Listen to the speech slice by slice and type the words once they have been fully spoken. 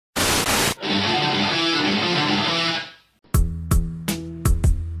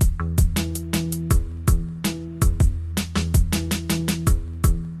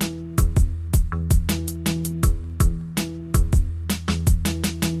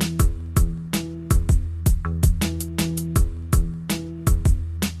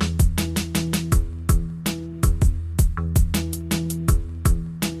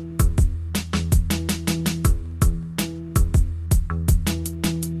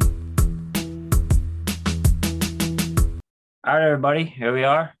All right, everybody, here we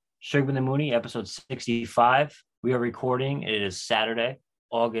are. Sugar the Mooney, episode 65. We are recording. It is Saturday,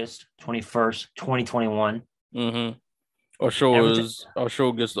 August 21st, 2021. Mm-hmm. Every t- Our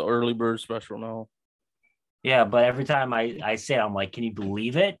show gets the early bird special now. yeah, but every time I say it, I'm like, can you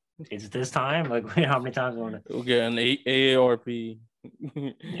believe it? It's this time? Like, how many times I want to? We'll get an AARP,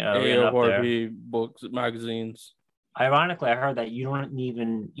 Yeah, we're getting up there. AARP books, magazines. Ironically, I heard that you don't need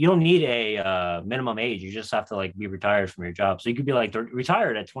a minimum age. You just have to like be retired from your job. So you could be like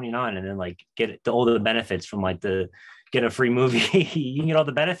retired at 29 and then like get all the benefits from like the get a free movie. You can get all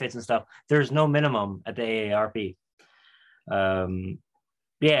the benefits and stuff. There's no minimum at the AARP. Um,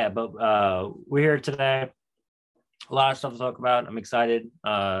 yeah, but we're here today. A lot of stuff to talk about. I'm excited.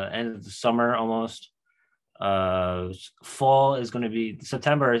 End of the summer almost. Fall is going to be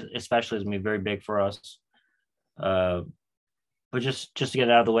September, especially is going to be very big for us. Uh, but just to get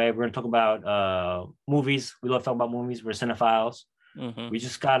it out of the way, we're going to talk about movies. We love talking about movies. We're cinephiles. Mm-hmm. We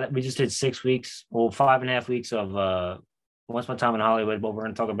just got it. We just did 6 weeks, well, 5.5 weeks of Once Upon a Time in Hollywood. But we're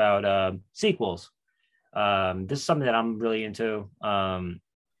going to talk about sequels. This is something that I'm really into.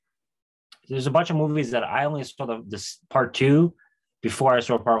 There's a bunch of movies that I only saw this part two before I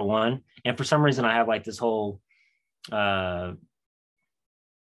saw part one, and for some reason I have like this whole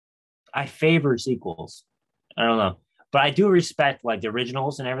I favor sequels. I don't know, but I do respect like the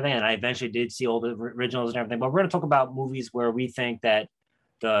originals and everything, and I eventually did see all the originals and everything. But we're going to talk about movies where we think that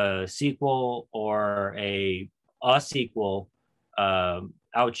the sequel or a sequel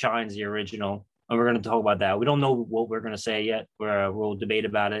outshines the original, and we're going to talk about that. We don't know what we're going to say yet. We'll debate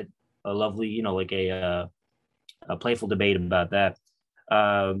about it. A lovely, like a playful debate about that.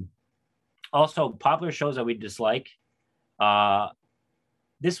 Um, Also, popular shows that we dislike. Uh,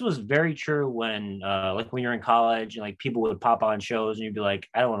 this was very true when, like, when you're in college and like people would pop on shows and you'd be like,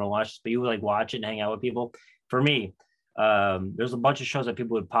 I don't want to watch this, but you would like watch it and hang out with people. For me, there's a bunch of shows that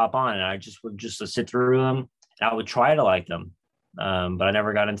people would pop on and I just would just sit through them and I would try to like them, but I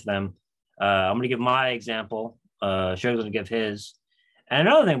never got into them. I'm gonna give my example. Sugar's gonna give his. And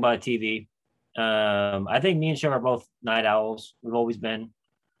another thing about TV, I think me and Sugar are both night owls. We've always been.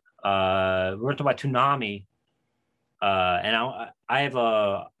 We're talking about Toonami, and I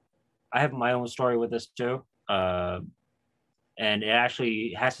have my own story with this too, and it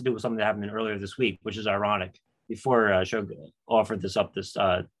actually has to do with something that happened earlier this week, which is ironic. Before Sugar offered this topic, so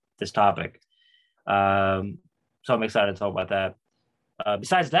I'm excited to talk about that.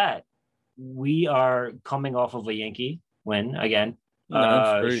 Besides that, we are coming off of a Yankee win again.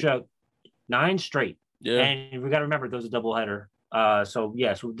 Nine straight. Show 9 straight, Yeah. and we got to remember there was a doubleheader. So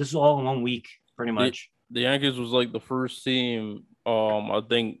this is all in 1 week, pretty much. The Yankees was like the first team, I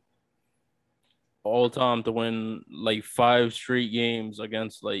think, all time to win like 5 straight games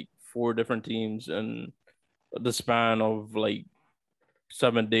against like 4 different teams in the span of like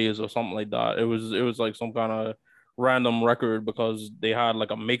 7 days or something like that. It was like some kind of random record because they had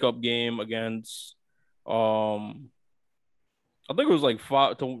like a makeup game against I think it was like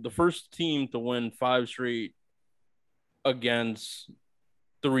the first team to win 5 straight against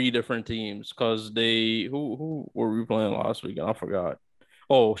 3 different teams because they who were we playing last week? I forgot.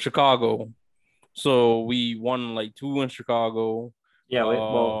 Oh, Chicago. So we won like 2 in Chicago. Yeah,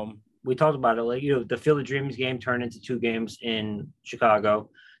 Um, we talked about it. Like, the Field of Dreams game turned into 2 games in Chicago.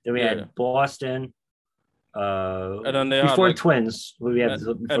 Then we yeah, had Boston. and then they had Before like Twins, we had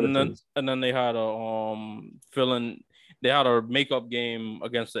before the Twins. and then they had a filling. They had a makeup game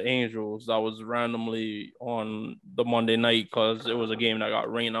against the Angels that was randomly on the Monday night because it was a game that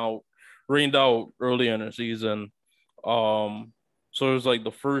got rained out early in the season. So it was like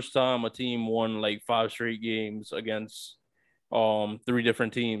the first time a team won like 5 straight games against 3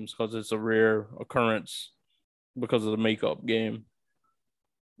 different teams because it's a rare occurrence because of the makeup game.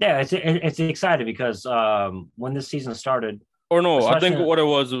 Yeah, it's exciting because when this season started, Or no, I think especially what it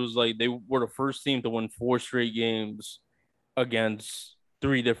was like they were the first team to win 4 straight games against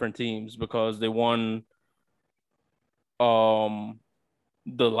 3 different teams because they won um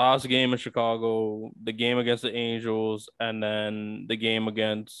the last game in Chicago, the game against the Angels, and then the game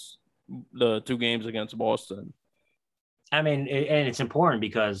against the 2 games against Boston. I mean, and it's important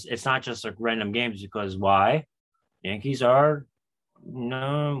because it's not just like random games. Because why? Yankees are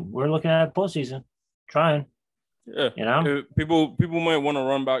no, we're looking at postseason, trying. Yeah. You know. People might want to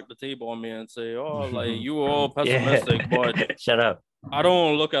run back the table on me and say, "Oh, like you were all pessimistic," but Yeah. Shut up. I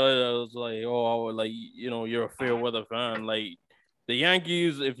don't look at it as like, "Oh, like you're a fair weather fan." Like the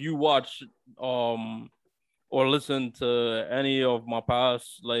Yankees, if you watch or listen to any of my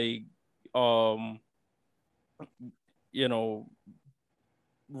past um you know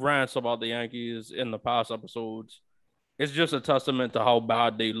rants about the Yankees in the past episodes, it's just a testament to how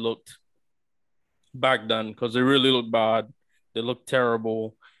bad they looked back then because they really looked bad. They looked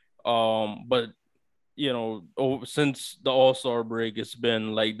terrible. But since the All-Star break, it's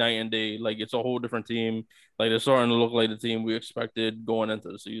been like night and day. Like it's a whole different team. Like they're starting to look like the team we expected going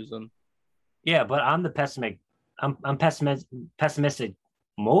into the season. Yeah, but I'm the pessimistic. I'm pessimistic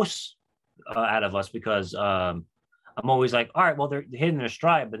most out of us because I'm always like, all right, well they're hitting their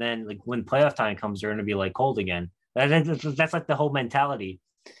stride, but then like when playoff time comes, they're going to be like cold again. That's like the whole mentality,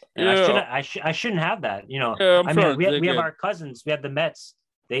 and Yeah, I shouldn't have that. yeah, I'm I mean, trying to we take have it. our cousins, we have the Mets.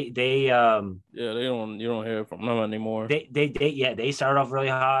 They Yeah, they don't. You don't hear from them anymore. they started off really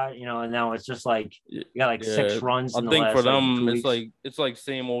hot, and now it's just like you got like Yeah, six runs I in the think for last like them 2 weeks. it's like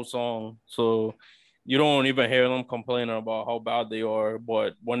same old song. So you don't even hear them complaining about how bad they are.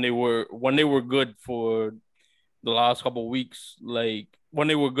 But when they were good for the last couple of weeks, like when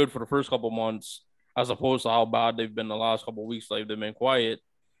they were good for the first couple of months, as opposed to how bad they've been the last couple of weeks, like they've been quiet.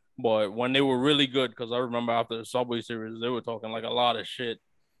 But when they were really good, because I remember after the Subway Series, they were talking like a lot of shit.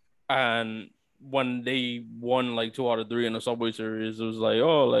 And when they won like 2 out of 3 in the Subway Series, it was like,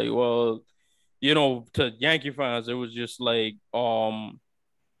 oh, like, well, to Yankee fans, it was just like, it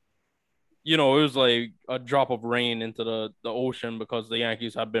was like a drop of rain into the ocean because the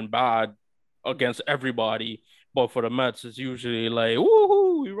Yankees have been bad against everybody. But for the Mets, it's usually like,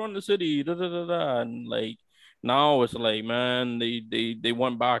 woohoo, we run the city, da da da da. And like now it's like, man, they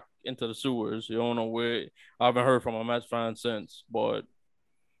went back into the sewers. You don't know where. I haven't heard from a Mets fan since, but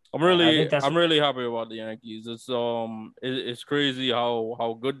I think that's I'm really happy about the Yankees. It's crazy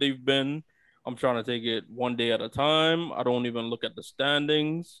how good they've been. I'm trying to take it one day at a time. I don't even look at the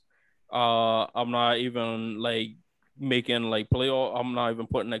standings. I'm not even like making like playoff. I'm not even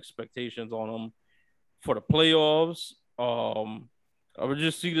putting expectations on them for the playoffs. I would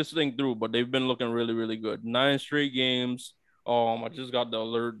just see this thing through, but they've been looking really, really good. 9 straight games. I just got the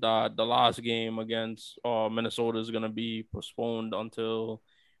alert that the last game against Minnesota is gonna be postponed until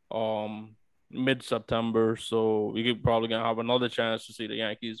um mid September. So we could probably gonna have another chance to see the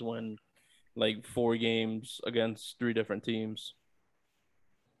Yankees win like 4 games against 3 different teams.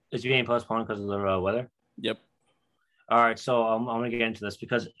 it's being postponed because of the weather. Yep. All right, so I'm gonna get into this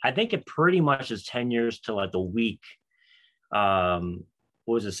because I think it pretty much is 10 years to like the week.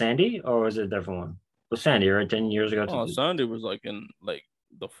 What was it, Sandy, or was it a different one? It was Sandy, right? 10 years ago to Oh, the. Sunday was like in like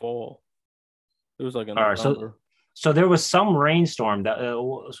the fall. It was like in All right, so November. so there was some rainstorm that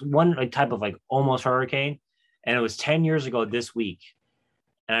was one like, type of like almost hurricane, and it was 10 years ago this week.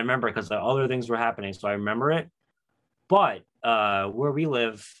 And I remember because the other things were happening, so I remember it. But where we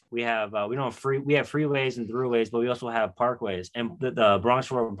live, we don't have we have freeways and throughways, but we also have parkways, and the Bronx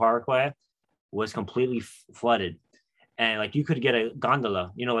River Parkway was completely flooded. And like you could get a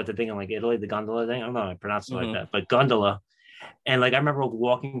gondola, like the thing in like Italy, the gondola thing. I don't know how to pronounce it like Mm-hmm. that, but gondola. And like I remember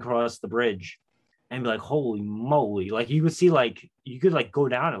walking across the bridge and be like, holy moly! Like you could see like you could like go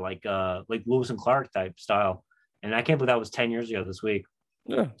down it like Lewis and Clark type style. And I can't believe that was 10 years ago this week.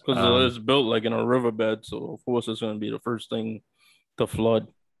 Yeah, because Um, it's built like in a riverbed, so of course it's going to be the first thing to flood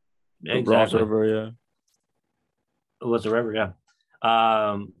the Bronx exactly. River. Yeah, It was a river, yeah.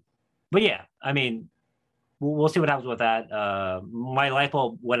 But yeah, I mean, we'll see what happens with that. My light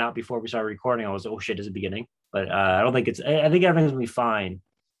bulb went out before we started recording. I was, oh shit, is the beginning. But I don't think it's. I think everything's gonna be fine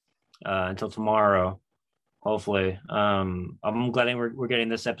until tomorrow, hopefully. I'm glad we're getting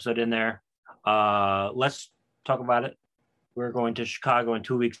this episode in there. Let's talk about it. We're going to Chicago in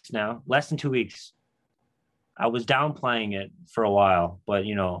 2 weeks now. Less than 2 weeks. I was downplaying it for a while, but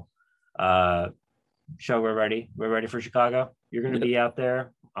uh, show we're ready. We're ready for Chicago. You're gonna yeah, be out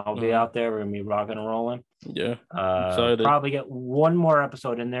there. I'll be mm-hmm. out there. We're gonna be rocking and rolling. Yeah. Excited. Probably get one more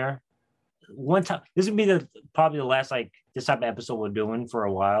episode in there. One time. This would be probably the last like this type of episode we're doing for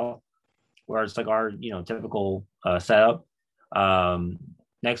a while, where it's like our typical setup. Um,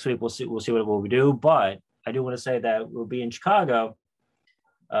 Next week we'll see what we do. But I do want to say that we'll be in Chicago.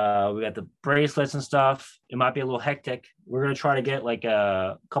 We got the bracelets and stuff. It might be a little hectic. We're gonna try to get like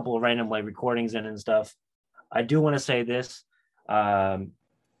a couple of random like recordings in and stuff. I do want to say this. I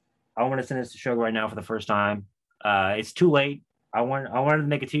want to send this to Sugar right now for the first time. It's too late. I wanted to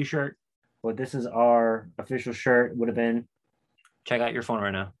make a T-shirt, but this is our official shirt. Would have been. Check out your phone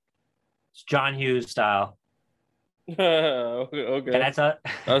right now. It's John Hughes style. Okay, That's a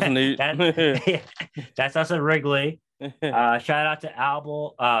that's neat. that's us at Wrigley. Shout out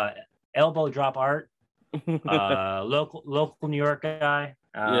to Elbow Drop Art, local New York guy.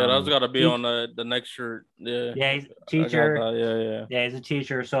 Yeah, that's got to be Teach, on the next shirt. Yeah, yeah, he's a I got teacher. that. Yeah, Yeah, he's a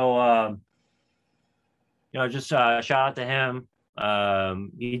teacher. So just shout out to him.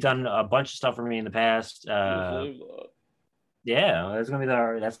 He's done a bunch of stuff for me in the past. yeah. Yeah, that's gonna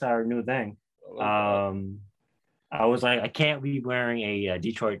be that's our new thing. I like that. I was like, I can't be wearing a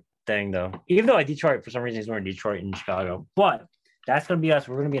Detroit thing though, even though Detroit for some reason he's wearing Detroit in Chicago. But that's gonna be us.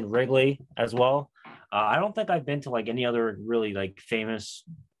 We're gonna be in Wrigley as well. I don't think I've been to like any other really like famous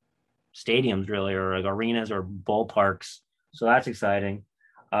stadiums really or like arenas or ballparks. So that's exciting.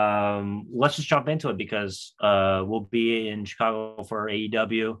 Let's just jump into it because we'll be in Chicago for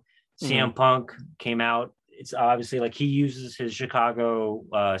AEW. Hmm. CM Punk came out. It's obviously like he uses his Chicago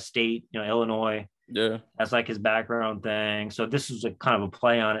state, Illinois, Yeah. as like his background thing. So this is a kind of a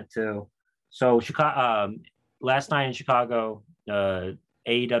play on it too. So Chicago, last night in Chicago,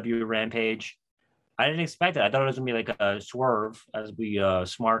 AEW Rampage. I didn't expect it. I thought it was gonna be like a swerve, as we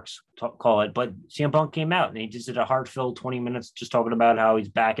Smarks call it. But CM Punk came out and he just did a heart-filled 20 minutes just talking about how he's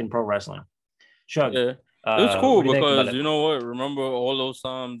back in pro wrestling. Shug, Yeah. It was cool what do you think about because it? you know what? Remember all those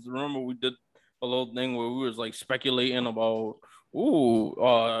times? Remember we did a little thing where we was like speculating about,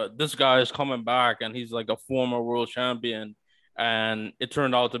 ooh, this guy is coming back and he's like a former world champion, and it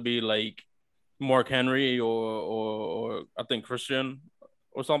turned out to be like Mark Henry or I think Christian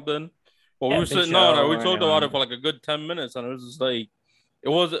or something. Well, we Yeah, were Big sitting down and Show we or talked about it anyone. for like a good 10 minutes, and it was just like it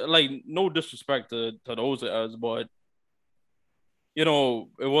was like no disrespect to those guys, but it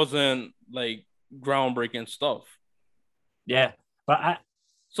wasn't like groundbreaking stuff. Yeah, but I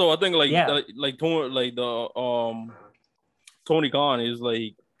So I think yeah. the Tony Khan is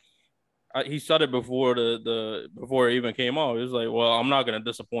like he said it before the before it even came out. He was like, well, I'm not gonna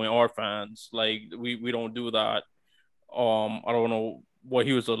disappoint our fans. Like we don't do that. I don't know what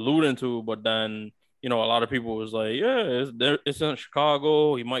he was alluding to, but then a lot of people was like, yeah, it's in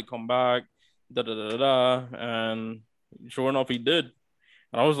Chicago. He might come back. Da da da da. And sure enough, he did.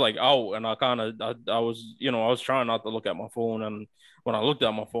 And I was like out, and I was I was trying not to look at my phone, and when I looked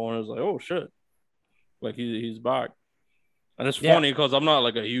at my phone, it was like, oh shit, like he's back. And it's Yeah. funny because I'm not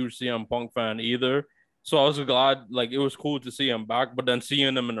like a huge CM Punk fan either. So I was glad, like it was cool to see him back, but then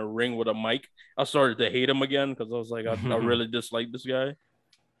seeing him in the ring with a mic, I started to hate him again because I was like, I really dislike this guy.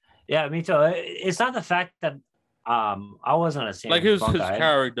 Yeah, me too. It's not the fact that I wasn't a Like CM his Punk his guy.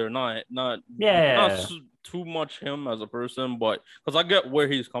 character, not Yeah. too much him as a person, but because I get where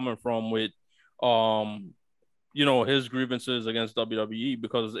he's coming from with, um, his grievances against WWE.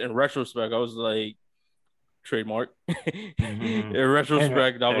 Because in retrospect, I was like, trademark. In And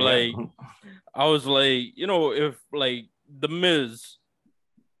retrospect, there you go. I was like, if like the Miz,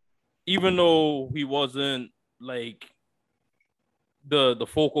 even though he wasn't like the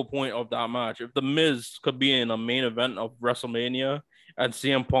focal point of that match, if the Miz could be in a main event of WrestleMania and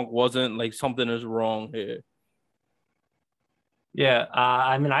CM Punk wasn't, like something is wrong here. Yeah,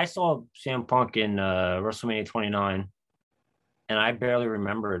 I mean, I saw CM Punk in WrestleMania 29, and I barely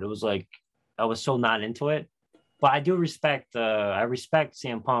remember it. It was like I was so not into it, but I respect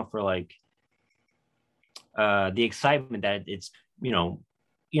CM Punk for like the excitement that it's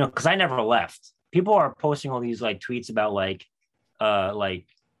because I never left. People are posting all these like tweets about like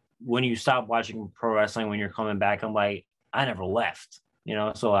when you stop watching pro wrestling when you're coming back. I'm like, I never left,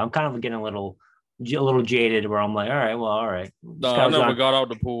 so I'm kind of getting a little jaded where I'm like, all right, this No, guy I was never on. got out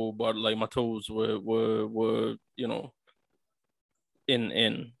the pool, but like my toes were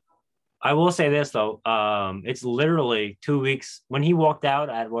in. I will say this though, it's literally 2 weeks when he walked out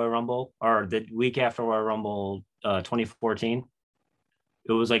at Royal Rumble or the week after Royal Rumble 2014.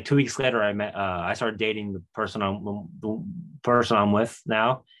 It was like 2 weeks later I started dating the person I'm with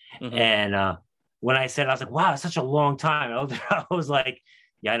now. Mm-hmm. And when I said, I was like, wow, it's such a long time. I was like,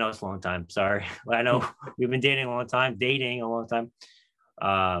 yeah, I know it's a long time. Sorry. I know we've been dating a long time.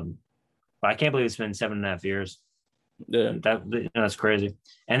 Um, but I can't believe it's been 7.5 years. Yeah. That's crazy.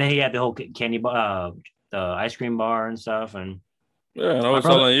 And then he had the whole the ice cream bar and stuff. And Yeah, and I my was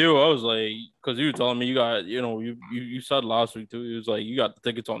brother, telling you, I was like, because you were telling me you got, you said last week too, you was like, you got the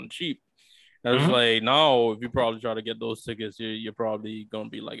tickets on the cheap. And I was mhm, like, now if you probably try to get those tickets, you're probably gonna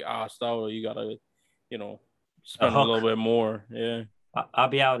be like asked out, or you gotta, you know, a spend a little hook. bit more. Yeah. I'll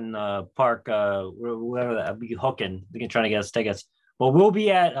be out in park, wherever that. I'll be hooking. We can try to get us tickets. But we'll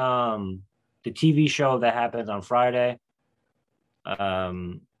be at the TV show that happens on Friday,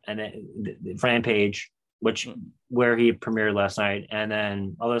 and then the Rampage, which where he premiered last night, and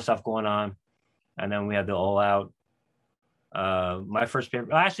then other stuff going on, and then we have the All Out. My first pay.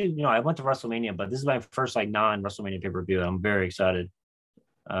 Actually, I went to WrestleMania, but this is my first like non WrestleMania pay per view. I'm very excited.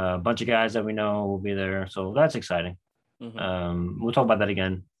 A bunch of guys that we know will be there, so that's exciting. Mm-hmm. We'll talk about that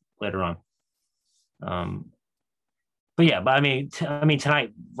again later on. Um, But yeah, but I mean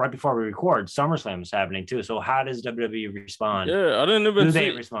tonight, right before we record, SummerSlam is happening too. So how does WWE respond? Yeah, I didn't even Do they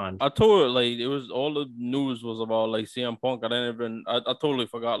see. respond? I told her like it was all the news was about like CM Punk. I didn't even. I totally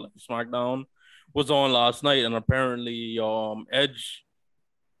forgot like SmackDown was on last night, and apparently Edge.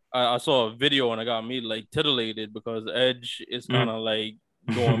 I saw a video and I got me like titillated because Edge is kind Mm. of like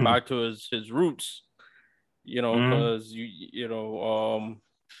going back to his roots, Mm. because you know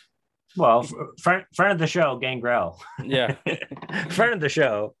Well, friend of the show, Gangrel. yeah. Friend of the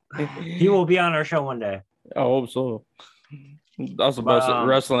show. He will be on our show one day. I hope so. That's the But best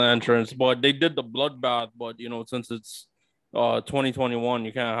wrestling entrance. But they did the bloodbath, but since it's 2021,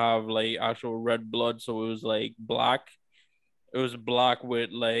 you can't have like actual red blood, so it was like black. It was black with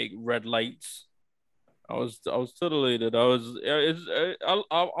like red lights. I was titillated. I'm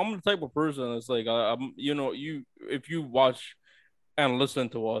the type of person that's like I'm you if you watch and listen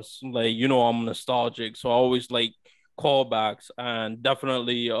to us, like I'm nostalgic, so I always like callbacks, and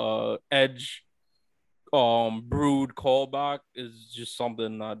definitely Edge Brood callback is just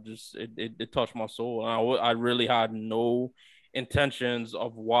something that just it touched my soul. And I really had no intentions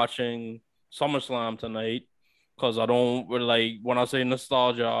of watching SummerSlam tonight, because I don't like, when I say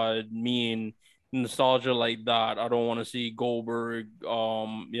nostalgia, I mean nostalgia like that. I don't want to see Goldberg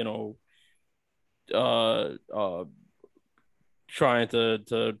uh uh trying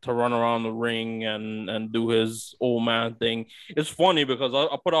to run around the ring and do his old man thing. It's funny because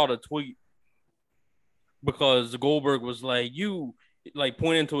I put out a tweet because Goldberg was like, you, like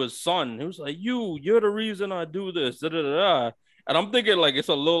pointing to his son. He was like, you're the reason I do this. Da, da, da, da. And I'm thinking like it's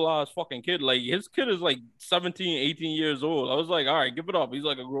a little ass fucking kid. Like his kid is like 17, 18 years old. I was like, all right, give it up. He's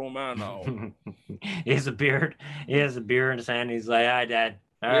like a grown man now. he has a beard. He has a beard in his hand. He's like, "Hi, Dad."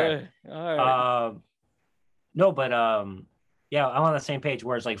 All right. Yeah, all right. No, but yeah, I'm on the same page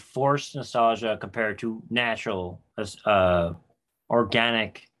where it's like forced nostalgia compared to natural,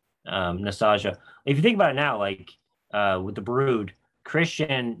 organic nostalgia. If you think about it now, like with the Brood,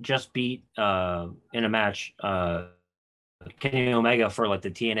 Christian just beat in a match Kenny Omega for like the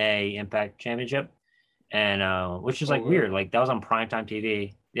TNA Impact Championship, and which is like Okay. weird. Like that was on primetime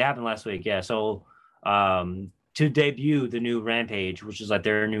TV. It happened last week. Yeah. So to debut the new Rampage, which is like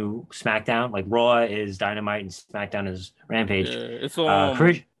their new SmackDown. Like Raw is Dynamite and SmackDown is Rampage. Yeah, it's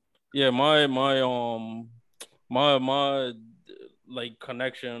Chris, yeah, my like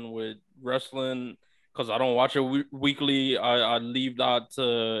connection with wrestling, because I don't watch it weekly. I leave that to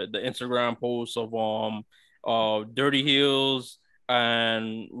the Instagram posts of Dirty Heels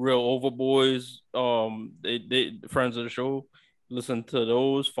and Real Overboys. They friends of the show. Listen to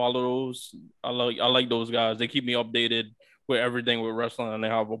those, follow those. I like those guys. They keep me updated with everything with wrestling, and they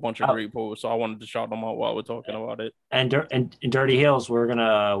have a bunch of oh, great posts. So I wanted to shout them out while we're talking about it. and Dirty Hills,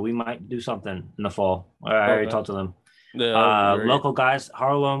 we might do something in the fall. I already Okay. talked to them. Yeah, that would be great. Local guys,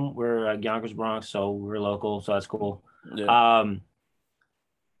 Harlem. We're Yonkers, Bronx, so we're local, so that's cool. Yeah. Um,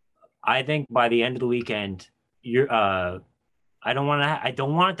 I think by the end of the weekend, you're I don't want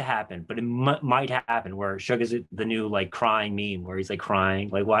it to happen, but it might happen where Sugar's the new like crying meme where he's like crying,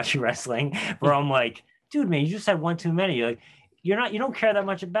 like watching wrestling, where I'm like, dude, man, you just had one too many. Like, you don't care that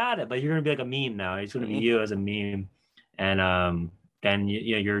much about it, but you're gonna be like a meme now. It's gonna be you as a meme, and then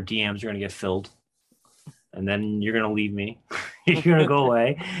your DMs are gonna get filled, and then you're gonna leave me. You're gonna go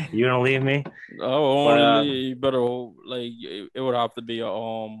away. You're gonna leave me. Oh, But only you better like it would have to be a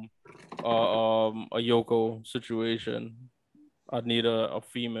Yoko situation. I'd need a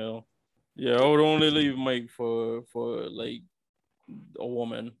female. Yeah, I would only leave Mike for like a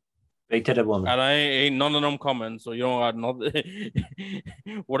woman. big titted woman. And I ain't none of them coming, so you don't got nothing.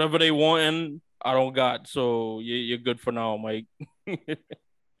 Whatever they wanting, I don't got. So you're good for now, Mike.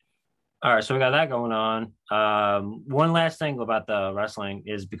 All right, so we got that going on. One last thing about the wrestling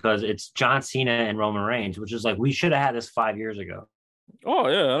is because it's John Cena and Roman Reigns, which is like we should have had this 5 years ago. Oh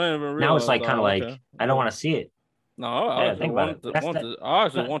yeah, I didn't even Now it's realize like that. kind of Okay, like I don't yeah. want to see it. No, I Yeah, actually think about it. That's that. I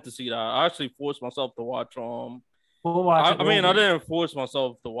actually That want to see that. I actually forced myself to watch we'll watch it. I mean, I didn't force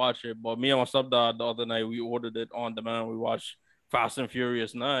myself to watch it, but me and my stepdad the other night we ordered it on demand. We watched Fast and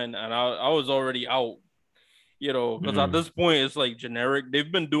Furious 9, and I was already out, because at Mm. this point it's like generic.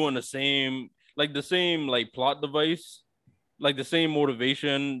 They've been doing the same like plot device, like the same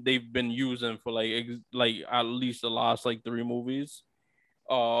motivation they've been using for like at least the last like three movies.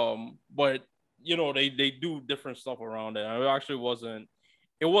 But they do different stuff around it. And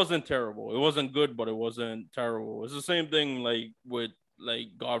it wasn't terrible. It wasn't good, but it wasn't terrible. It's the same thing like with like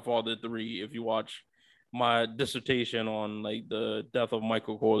Godfather 3. If you watch my dissertation on like the death of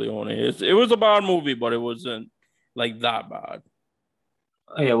Michael Corleone, it was a bad movie, but it wasn't like that bad.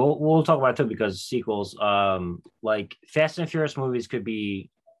 Oh, yeah, we'll talk about it too because sequels, like Fast and Furious movies could be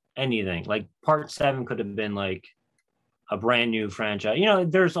anything. Like Part Seven could have been like a brand new franchise.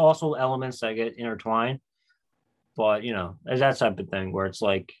 There's also elements that get intertwined, but there's that type of thing where it's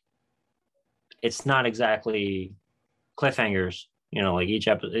like it's not exactly cliffhangers. Like each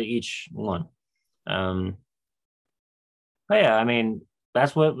episode, each one. Um, but yeah, I mean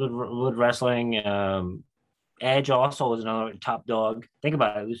that's what with wrestling. Edge also is another top dog. Think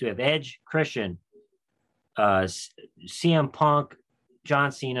about it. We have Edge, Christian, CM Punk,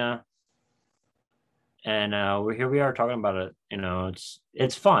 John Cena, and we're here. We are talking about it.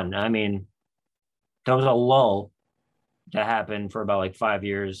 It's fun. I mean, there was a lull that happened for about like 5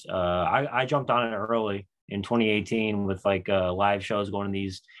 years. I jumped on it early in 2018 with like live shows going to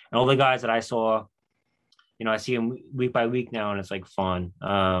these, and all the guys that I saw. I see them week by week now, and it's like fun.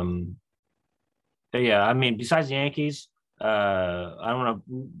 But yeah, I mean, besides the Yankees, I don't want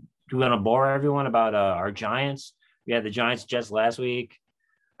to. Do we want to bore everyone about our Giants? We had the Giants Jets last week.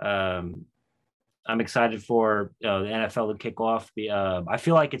 Um, I'm excited for the NFL to kick off. I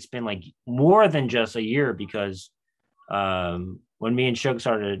feel like it's been like more than just a year because when me and Shug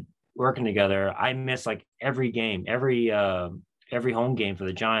started working together, I missed like every game, every home game for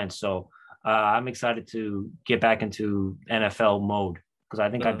the Giants. So I'm excited to get back into NFL mode because I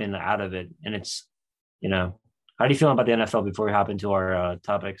think I've Yeah. been out of it, and it's you know. How do you feel about the NFL before we hop into our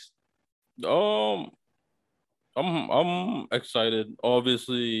topics? Um, I'm excited.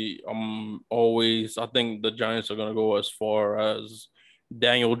 Obviously, I think the Giants are gonna go as far as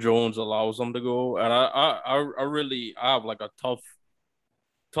Daniel Jones allows them to go, and I have like a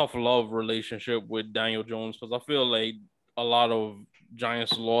tough love relationship with Daniel Jones because I feel like a lot of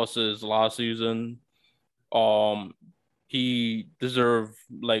Giants losses last season, um, he deserved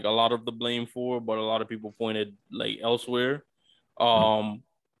like a lot of the blame for, but a lot of people pointed like elsewhere. Um,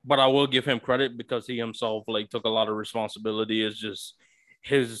 but I will give him credit because he himself like took a lot of responsibility. It's just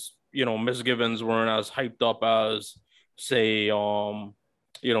his misgivings weren't as hyped up as say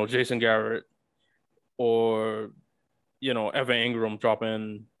Jason Garrett or Evan Ingram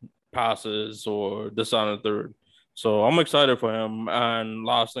dropping passes or this on the third. So I'm excited for him. And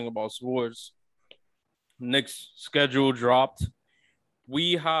last thing about sports, Knicks schedule dropped.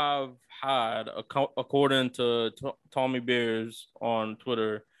 We have had, according to Tommy Bears on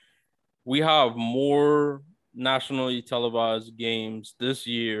Twitter, we have more nationally televised games this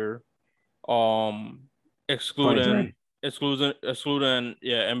year, um, excluding 23.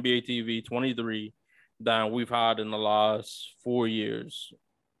 NBA TV 23 than we've had in the last 4 years.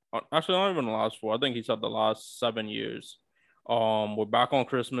 Actually, not even the last four. I think he said the last 7 years. We're back on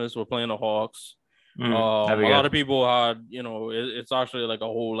Christmas. We're playing the Hawks. That'd be A lot good. of people had, it's actually like a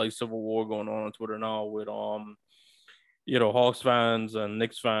whole like civil war going on Twitter now with Hawks fans and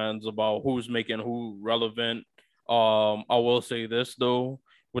Knicks fans about who's making who relevant. I will say this though,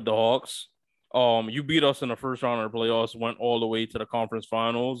 with the Hawks, you beat us in the first round of the playoffs, went all the way to the conference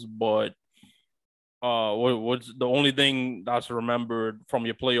finals, but what's the only thing that's remembered from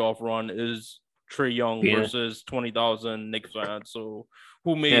your playoff run is Trae Young Being it. versus 20,000 Knicks fans. So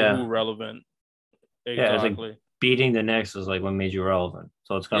who made who Yeah. relevant? Yeah. It's like Exactly. beating the Knicks is like what made you relevant.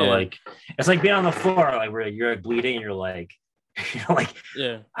 So it's kind of Yeah. like it's like being on the floor, like where you're like bleeding and you're like, like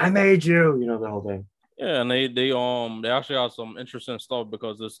Yeah. I made you, the whole thing. Yeah, and they actually have some interesting stuff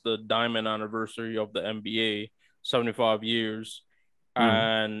because it's the diamond anniversary of the NBA, 75 years. Mm.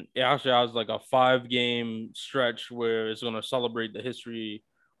 And it actually has like a 5 game stretch where it's gonna celebrate the history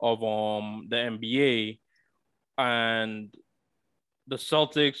of the NBA. And the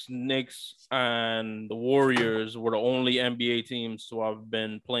Celtics, Knicks, and the Warriors were the only NBA teams to have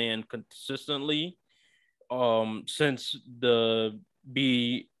been playing consistently since the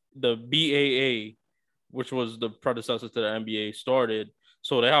BAA, which was the predecessor to the NBA, started.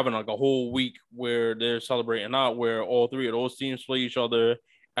 So they're having like a whole week where they're celebrating out where all three of those teams play each other.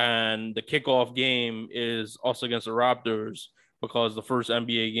 And the kickoff game is us against the Raptors because the first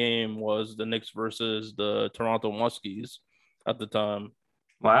NBA game was the Knicks versus the Toronto Muskies at the time.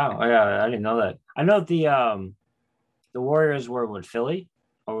 Wow. Oh, yeah, I didn't know that. I know the Warriors were with Philly,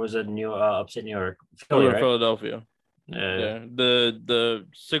 or was it upstate New York? They Philly, were in right? Philadelphia. Yeah. Yeah. The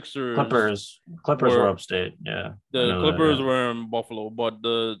Sixers Clippers were were upstate. Yeah, I The know that. Clippers Yeah. were in Buffalo, but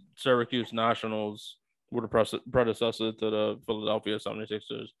the Syracuse Nationals were the predecessor to the Philadelphia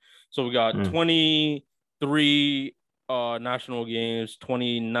 76ers. So we got Mm. 23 national games,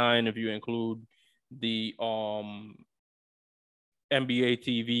 29 if you include the NBA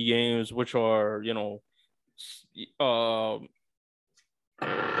TV games, which are, uh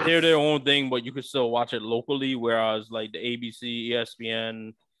they're their own thing, but you could still watch it locally. Whereas like the ABC,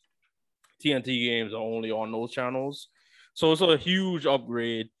 ESPN, TNT games are only on those channels. So it's a huge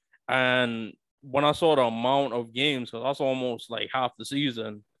upgrade. And when I saw the amount of games, because that's almost like half the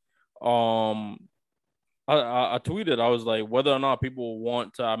season, um, I tweeted, I was like, whether or not people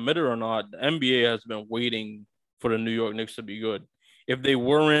want to admit it or not, the NBA has been waiting for the New York Knicks to be good. If they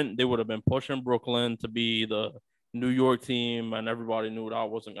weren't, they would have been pushing Brooklyn to be the New York team, and everybody knew that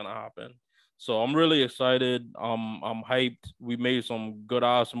wasn't gonna happen. So I'm really excited. I'm hyped. We made some good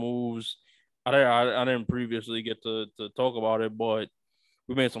ass moves. I didn't previously get to talk about it, but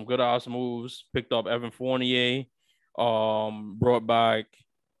we made some good ass moves. Picked up Evan Fournier. Brought back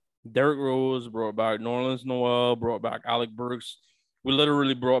Derrick Rose, brought back Nerlens Noel, brought back Alec Burks. We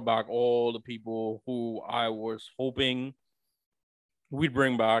literally brought back all the people who I was hoping we'd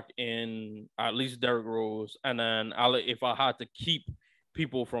bring back, in at least Derrick Rose. And then Alec, if I had to keep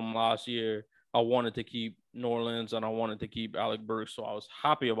people from last year, I wanted to keep Nerlens and I wanted to keep Alec Burks. So I was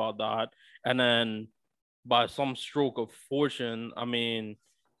happy about that. And then by some stroke of fortune, I mean,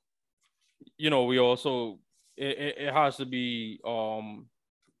 we also it has to be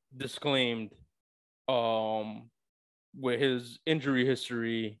disclaimed, with his injury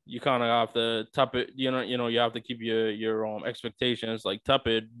history, you kind of have to tap it. You have to keep your expectations like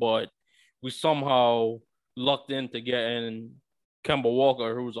tepid. But we somehow lucked into getting Kemba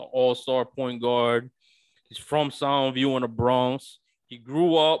Walker, who's an all-star point guard. He's from Soundview in the Bronx. He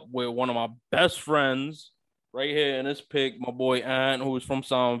grew up with one of my best friends right here in this pic, my boy Ant, who is from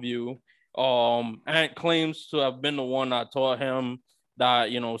Soundview. Ant claims to have been the one that taught him that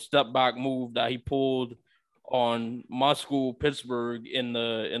step back move that he pulled on my school, Pittsburgh, in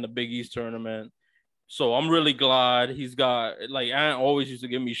the Big East tournament. So I'm really glad he's got, like, Ant always used to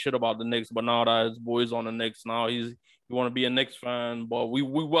give me shit about the Knicks, but now that his boy's on the Knicks, now he want to be a Knicks fan. But we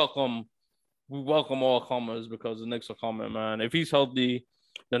welcome all comers, because the Knicks are coming, man. If he's healthy,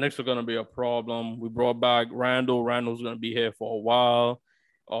 the Knicks are gonna be a problem. We brought back Randall. Randall's gonna be here for a while.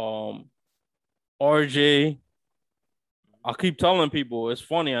 RJ, I keep telling people it's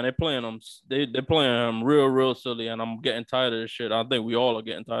funny, and they're playing him. They're playing him real silly, and I'm getting tired of this shit. I think we all are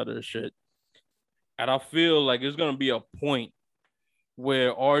getting tired of this shit. And I feel like it's gonna be a point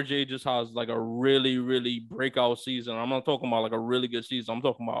where RJ just has like a really, really breakout season. I'm not talking about like a really good season. I'm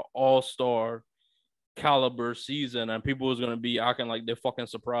talking about all-star caliber season, and people is gonna be acting like they're fucking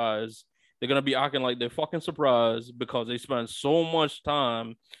surprised. They're gonna be acting like they're fucking surprised because they spent so much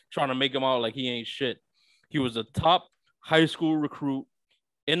time trying to make him out like he ain't shit. He was a top high school recruit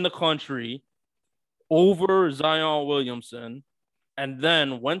in the country over Zion Williamson, and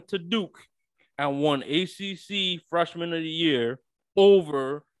then went to Duke and won ACC Freshman of the Year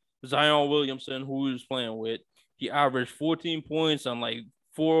over Zion Williamson, who he was playing with. He averaged 14 points and like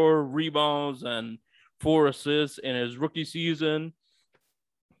 4 rebounds and 4 assists in his rookie season.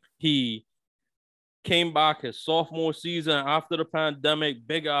 He came back his sophomore season after the pandemic,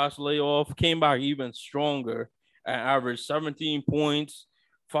 big ass layoff, came back even stronger and averaged 17 points,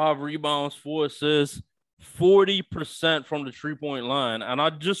 5 rebounds, 4 assists, 40% from the 3-point line. And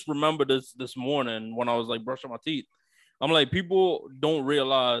I just remember this morning when I was like brushing my teeth. I'm like, people don't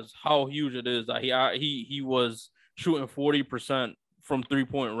realize how huge it is that he was shooting 40% from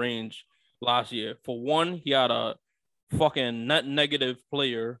 3-point range last year. For one, he had a fucking net negative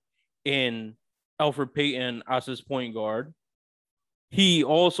player in Elfrid Payton as his point guard. He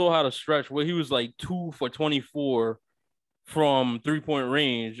also had a stretch where he was like 2 for 24 from 3-point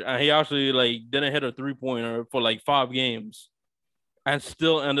range, and he actually like didn't hit a 3-pointer for like 5 games, and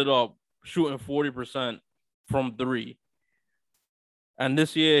still ended up shooting 40% from 3. And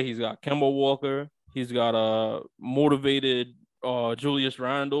this year he's got Kemba Walker. He's got a motivated Julius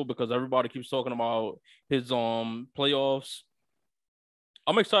Randle, because everybody keeps talking about his playoffs.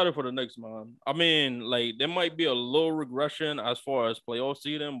 I'm excited for the Knicks, man. I mean, like, there might be a little regression as far as playoff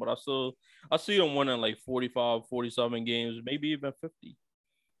seeding, but I see them winning like 45, 47 games, maybe even 50.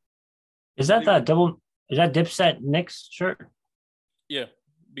 Is that Dipset Knicks shirt? Yeah,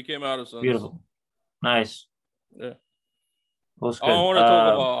 BK Madison. Beautiful. Nice. Yeah. Looks good. I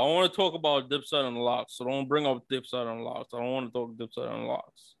want to talk about Dipset and Locks, so don't bring up Dipset and Locks. I don't want to talk Dipset and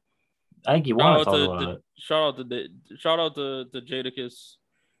Locks. I think you want to talk about it. Shout out to Jadakiss,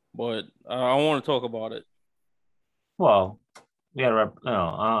 but I want to talk about it. Well, we gotta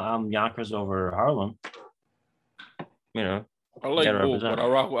I'm Yonkers over Harlem. I like both, but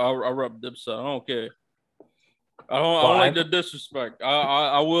I rep Dipset. I don't care. I don't like the disrespect.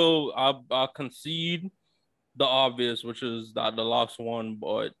 I concede the obvious, which is that the Locks won,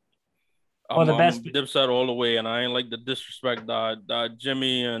 but Well, the I'm best. Dipset all the way, and I ain't like the disrespect that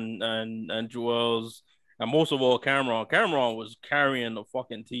Jimmy and Joel's, and most of all Cameron. Cameron was carrying the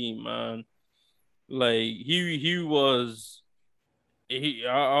fucking team, man. Like he was I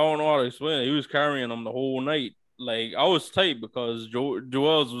don't know how to explain it. He was carrying them the whole night. Like I was tight because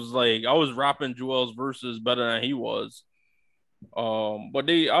Joel's was like I was rapping Joel's verses better than he was. But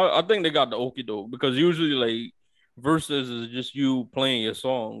I think they got the okie doke because usually like verses is just you playing your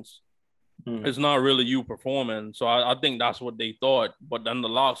songs. It's not really you performing. So I think that's what they thought. But then the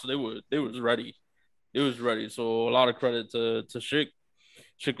locks they was ready. It was ready. So a lot of credit to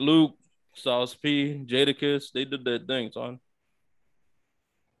Chick Luke, Styles P, Jadakiss. They did their thing, son.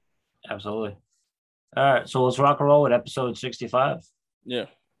 Absolutely. All right, so let's rock and roll with episode 65. Yeah.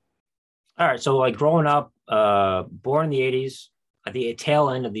 All right, so like growing up, born in the 80s, at the tail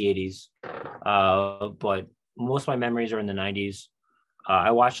end of the 80s, but most of my memories are in the 90s.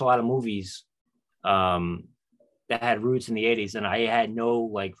 I watched a lot of movies that had roots in the 80s, and I had no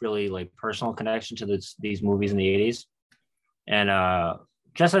like really like personal connection to these movies in the 80s. And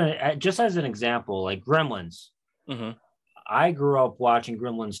just as an example, like Gremlins. Mm-hmm. I grew up watching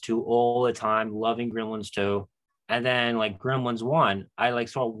Gremlins 2 all the time, loving Gremlins 2. And then like Gremlins 1, I like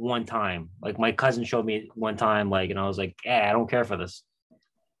saw it one time. Like my cousin showed me one time, like, and I was like, I don't care for this.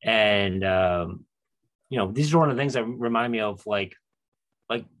 And these are one of the things that remind me of like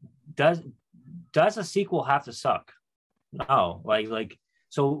does a sequel have to suck? No, like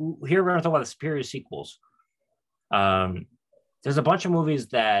so here we're gonna talk about the superior sequels. There's a bunch of movies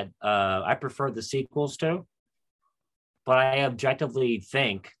that I prefer the sequels to, but I objectively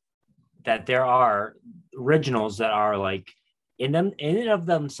think that there are originals that are like in and of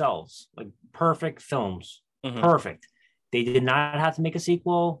themselves, like perfect films. Mm-hmm. Perfect. They did not have to make a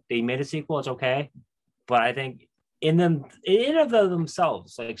sequel. They made a sequel. It's okay. But I think in and of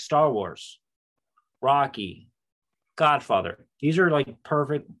themselves, like Star Wars, Rocky, Godfather, these are like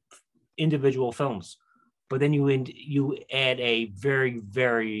perfect individual films. But then you add a very,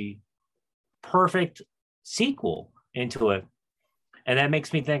 very perfect sequel into it. And that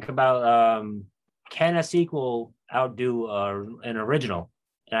makes me think about can a sequel outdo an original?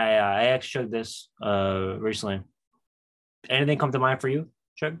 And I actually showed this recently. Anything come to mind for you,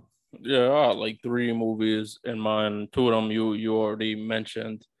 Chuck? Yeah, I had like 3 movies in mind. 2 of them you already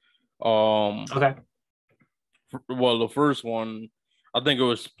mentioned. Okay. Well, the first one, I think it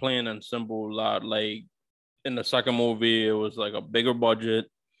was plain and simple. That like in the second movie, it was like a bigger budget.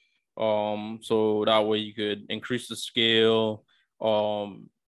 So that way you could increase the scale,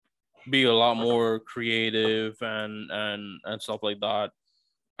 be a lot more creative and stuff like that.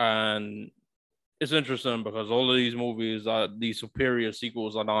 And it's interesting because all of these movies are these superior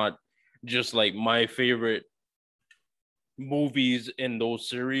sequels are not just like my favorite movies in those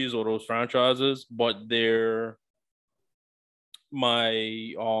series or those franchises, but they're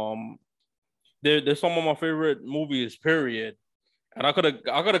my they're some of my favorite movies, period. And I could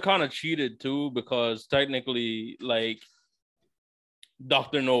have kind of cheated too because technically, like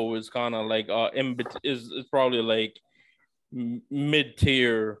Doctor No is kind of like is probably like mid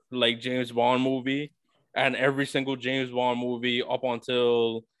tier like James Bond movie, and every single James Bond movie up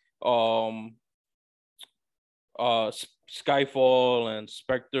until um Skyfall and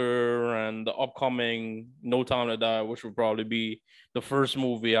Spectre and the upcoming No Time to Die, which will probably be the first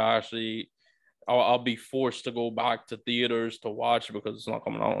movie I'll be forced to go back to theaters to watch because it's not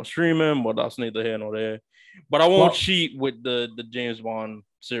coming out on streaming, but that's neither here nor there. But I won't cheat with the James Bond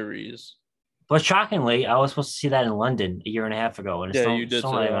series. But shockingly, I was supposed to see that in London a year and a half ago, and it's you did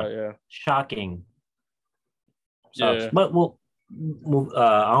still say not that, yeah. Shocking. Sucks. Yeah. But we'll move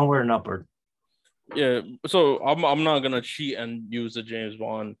onward and upward. Yeah, so I'm not gonna cheat and use the James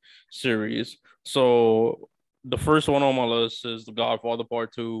Bond series. So the first one on my list is The Godfather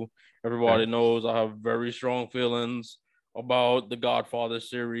Part 2. Everybody knows I have very strong feelings about the Godfather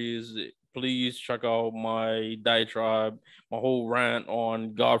series. Please check out my diatribe, my whole rant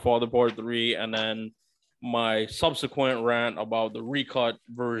on Godfather Part 3, and then my subsequent rant about the recut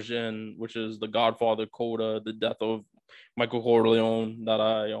version, which is the Godfather Coda, the death of Michael Corleone, that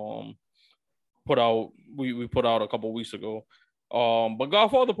I put out. We put out a couple weeks ago. But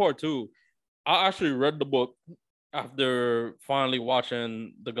Godfather Part 2, I actually read the book after finally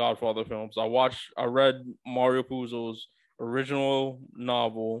watching the Godfather films. I read Mario Puzo's original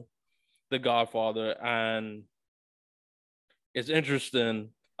novel, The Godfather, and it's interesting.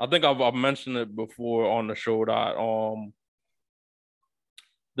 I think I've mentioned it before on the show that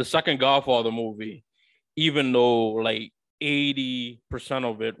the second Godfather movie, even though like 80%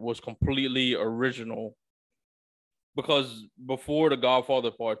 of it was completely original, because before the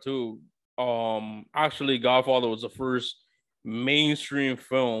Godfather Part 2, Actually, Godfather was the first mainstream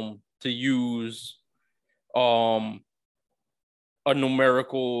film to use um a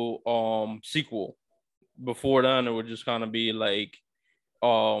numerical sequel. Before then, it would just kind of be like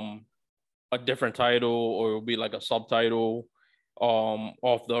um a different title, or it would be like a subtitle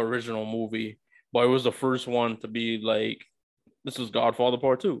of the original movie. But it was the first one to be like, this is Godfather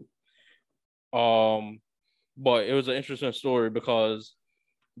Part Two. Um, but it was an interesting story because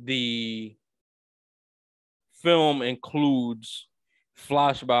the film includes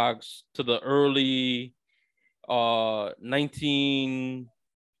flashbacks to the early 1910s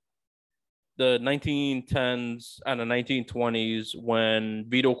and the 1920s, when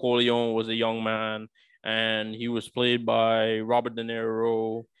Vito Corleone was a young man, and he was played by Robert De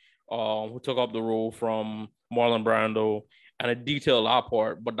Niro, who took up the role from Marlon Brando, and it detailed that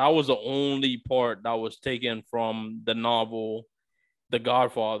part. But that was the only part that was taken from the novel The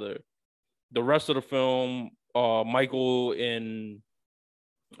Godfather. The rest of the film, Michael in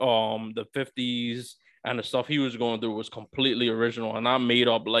the 50s and the stuff he was going through was completely original, and I made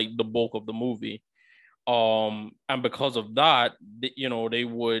up like the bulk of the movie. And because of that,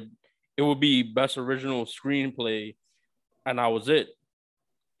 it would be best original screenplay, and that was it.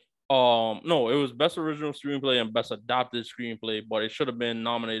 No, it was best original screenplay and best adapted screenplay, but it should have been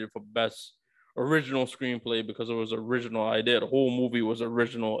nominated for best original screenplay because it was original idea. The whole movie was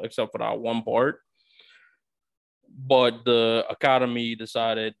original except for that one part. But the Academy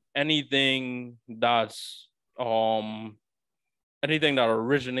decided anything that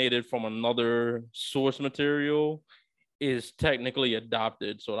originated from another source material is technically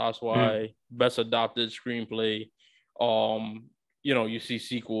adopted. So that's why best adopted screenplay, you see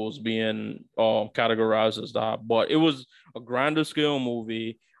sequels being categorized as that. But it was a grander scale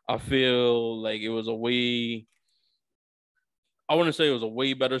movie. I feel like it was I wouldn't say it was a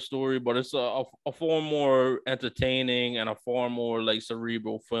way better story, but it's a far more entertaining and a far more like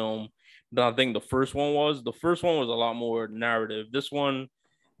cerebral film than I think the first one was. The first one was a lot more narrative. This one,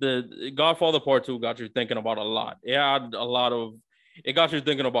 the Godfather Part Two, got you thinking about a lot. It got you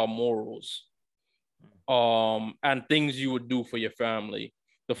thinking about morals, and things you would do for your family.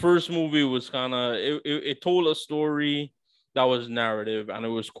 The first movie was kind of it told a story that was narrative, and it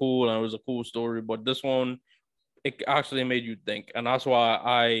was cool, and it was a cool story. But this one, it actually made you think, and that's why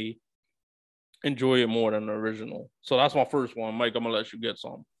I enjoy it more than the original. So that's my first one. Mike, I'm gonna let you get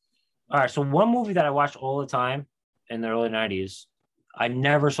some. All right. So one movie that I watched all the time in the early 90s, I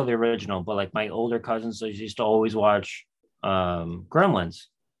never saw the original, but like my older cousins used to always watch Gremlins.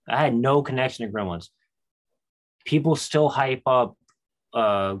 I had no connection to Gremlins. People still hype up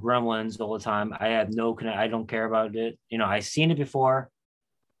Gremlins all the time. I have no connection. I don't care about it. I've seen it before.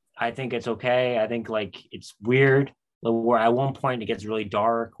 I think it's okay. I think like it's weird where at one point it gets really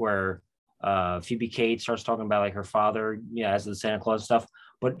dark where Phoebe Cates starts talking about like her father, as the Santa Claus stuff.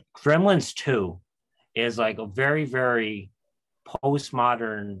 But Gremlins 2 is like a very, very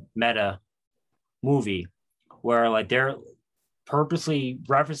postmodern meta movie where like they're purposely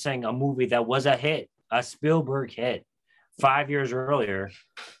referencing a movie that was a hit, a Spielberg hit 5 years earlier.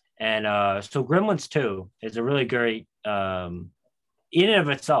 And so Gremlins 2 is a really great, in and of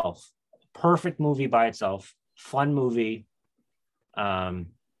itself, perfect movie by itself, fun movie. If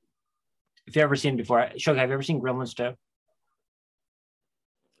you've ever seen it before, Shug, have you ever seen Gremlins 2?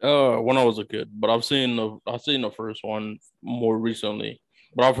 When I was a kid, but I've seen the first one more recently.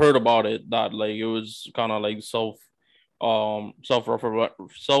 But I've heard about it that like it was kind of like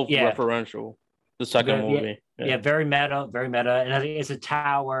self-referential. The second movie, yeah, very meta, and I think it's a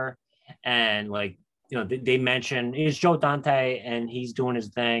tower, and like they mention it's Joe Dante, and he's doing his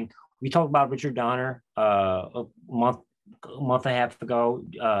thing. We talked about Richard Donner a month and a half ago.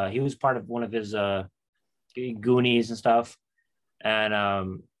 He was part of one of his Goonies and stuff,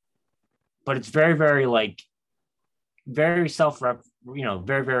 and but it's very, very like very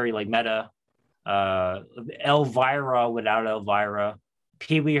very, very like meta. Elvira without Elvira,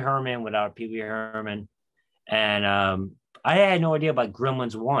 Pee Wee Herman without Pee Wee Herman, and I had no idea about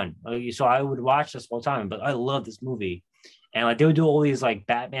Gremlins 1. So I would watch this all the time, but I love this movie, and like they would do all these like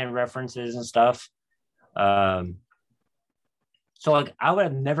Batman references and stuff. So like I would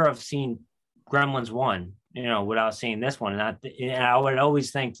have never have seen Gremlins 1, without seeing this one, and I would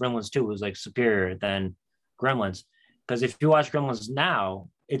always think Gremlins 2 was like superior than Gremlins, because if you watch Gremlins now,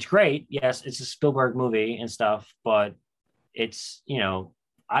 it's great. Yes, it's a Spielberg movie and stuff, but it's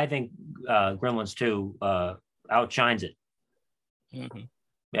I think Gremlins 2 outshines it. Mm-hmm.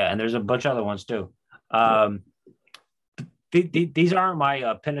 Yeah, and there's a bunch of other ones too. These aren't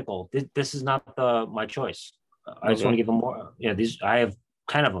my pinnacle. This is not my choice. I just want to give them more. These I have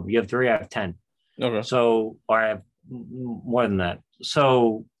 10 of them. You have three, I have 10. Okay. So, or I have more than that.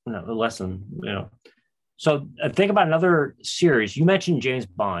 So, less than, So think about another series. You mentioned James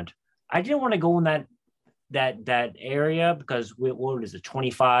Bond. I didn't want to go in that area because what is it,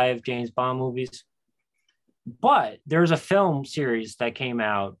 25 James Bond movies? But there's a film series that came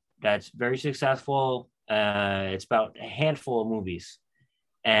out that's very successful. It's about a handful of movies,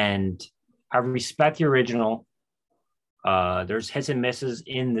 and I respect the original. There's hits and misses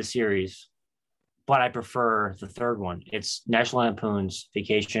in the series, but I prefer the third one. It's National Lampoon's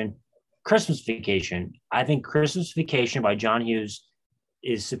Vacation, Christmas Vacation. I think Christmas Vacation by John Hughes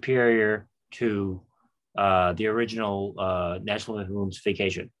is superior to the original National Lampoon's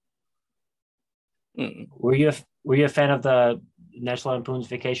Vacation. Mm. Were you a fan of the National Lampoon's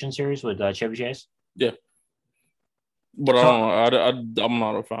Vacation series with Chevy Chase? Yeah, but So I'm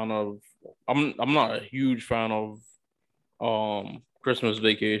not a fan of. I'm not a huge fan of Christmas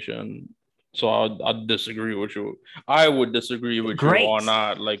Vacation. So I disagree with you. I would disagree with you great. on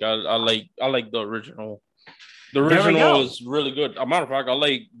that. Like I like the original. The There we original go. is really good. As a matter of fact, I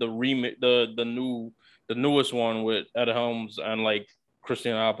like the remake, the newest one with Ed Helms and like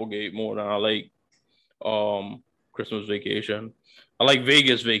Christina Applegate more than I like Christmas Vacation. I like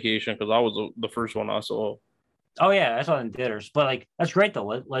Vegas Vacation because I was the first one I saw. Oh yeah, I saw it in theaters, but like that's great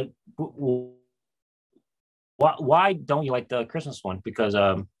though. Why don't you like the Christmas one? Because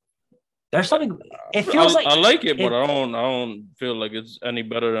there's something. It feels like I like it, but it. I don't feel like it's any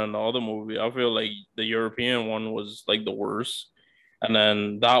better than the other movie. I feel like the European one was like the worst, and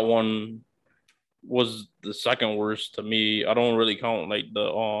then that one was the second worst to me. I don't really count like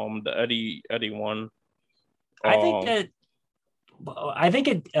the Eddie one. I think Um, that. I think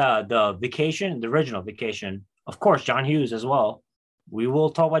the Vacation, the original Vacation, of course, John Hughes as well. We will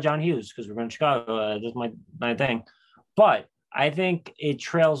talk about John Hughes because we're going to Chicago. This is my thing, but I think it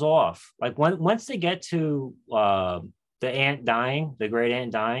trails off. Like once they get to the aunt dying, the great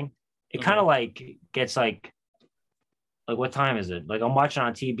aunt dying, it kind of like gets like what time is it? Like I'm watching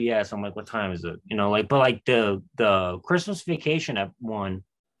on TBS. I'm like, what time is it? But like the Christmas Vacation at one,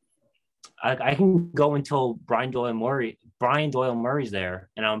 I can go until Brian Doyle Murray's there,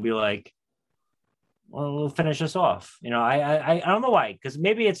 and I'll be like, well, we'll finish this off. I don't know why, because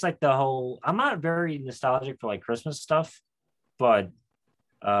maybe it's like the whole. I'm not very nostalgic for like Christmas stuff, but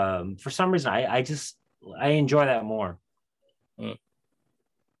for some reason, I enjoy that more. mm,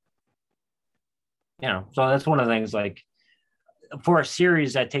 So that's one of the things. Like for a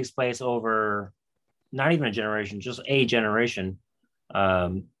series that takes place over not even a generation, just a generation.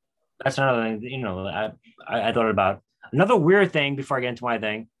 Um, that's another thing. I thought about another weird thing before I get into my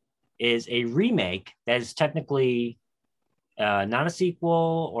thing is a remake that is technically not a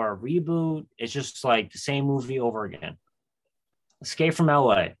sequel or a reboot. It's just like the same movie over again. Escape from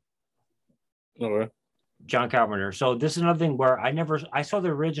LA, okay. John Carpenter. So this is another thing where I saw the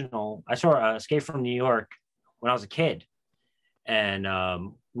original. I saw Escape from New York when I was a kid, and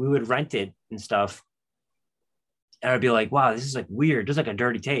we would rent it and stuff. And I'd be like, wow, this is like weird. There's like a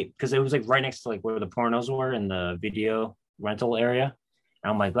dirty tape because it was like right next to like where the pornos were in the video rental area.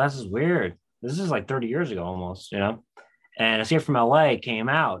 And I'm like, this is weird. This is like 30 years ago almost. And Escape from LA came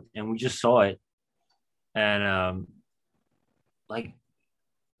out and we just saw it. And like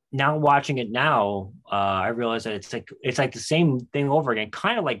now watching it now, I realize that it's like the same thing over again,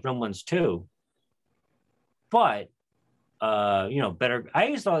 kind of like Gremlins 2. But better. I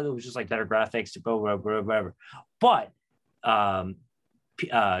always thought it was just like better graphics to go whatever. But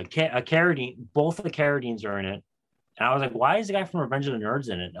Carradine, both of the Carradines are in it. And I was like, why is the guy from Revenge of the Nerds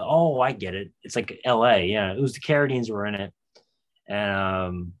in it? Oh, I get it. It's like LA. Yeah, it was the Carradines who were in it.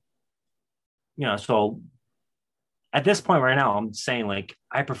 And so at this point right now, I'm saying like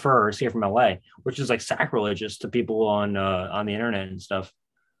I prefer Escape from LA, which is like sacrilegious to people on the internet and stuff.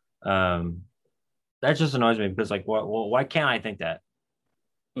 That just annoys me because like why can't I think that?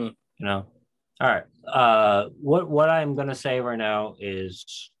 Mm. All right. What I'm gonna say right now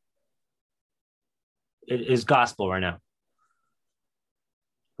is gospel right now.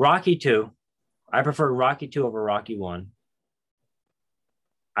 Rocky 2. I prefer Rocky 2 over Rocky 1.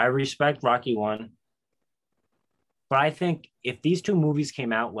 I respect Rocky 1. But I think if these two movies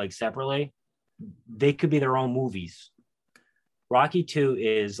came out like separately, they could be their own movies. Rocky 2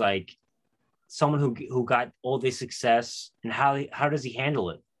 is like someone who got all this success, and how does he handle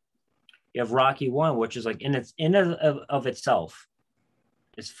it? You have Rocky 1, which is like in of itself,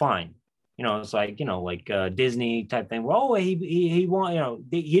 it's fine. It's like Disney type thing. Well, he won.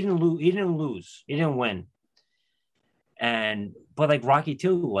 He didn't lose. He didn't lose. He didn't win. But like Rocky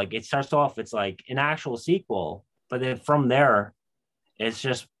 2, like it starts off, it's like an actual sequel, but then from there, it's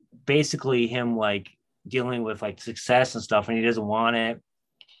just basically him like dealing with like success and stuff, and he doesn't want it.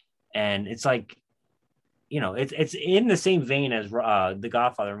 And it's like, it's in the same vein as the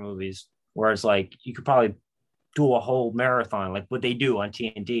Godfather movies, where it's like you could probably do a whole marathon like what they do on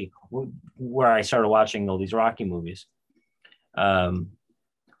TNT, where I started watching all these Rocky movies. But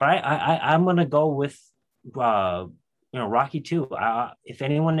I'm gonna go with Rocky 2. If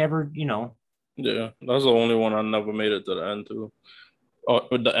anyone ever, Yeah, that's the only one I never made it to the end to.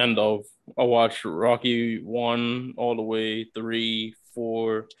 With the end of, I watched Rocky 1 all the way, 3,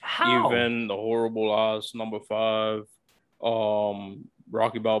 4, how even the horrible last number 5.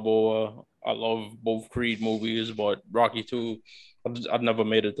 Rocky Balboa. I love both Creed movies, but Rocky 2, I've never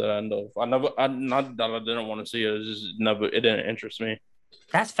made it to the end of. Not that I didn't want to see it. It just never. It didn't interest me.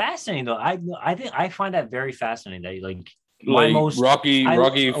 that's fascinating though. I think I find that very fascinating. That like my Like most Rocky I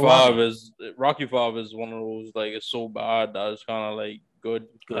love 5 it. is Rocky 5 is one of those, like, it's so bad that it's kind of like good type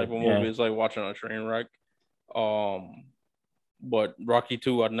Good, of movie. yeah. It's like watching a train wreck. Um, but Rocky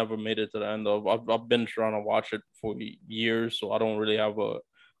 2, I never made it to the end of. I've been trying to watch it for years, so I don't really have a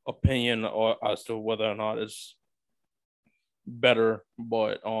opinion or as to whether or not it's better.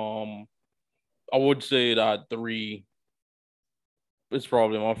 But I would say that 3 is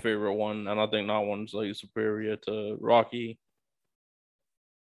probably my favorite one, and I think that one's like superior to Rocky.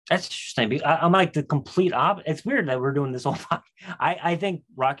 That's interesting. I'm like the complete opposite. It's weird that we're doing this whole. I think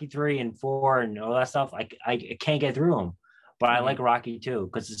Rocky 3 and 4 and all that stuff. I can't get through them, but I like Mm-hmm. Rocky 2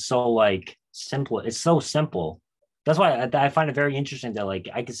 because it's so like simple. It's so simple. That's why I find it very interesting that like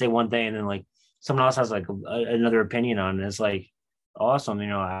I could say one thing and then like someone else has like another opinion on it. It's like awesome.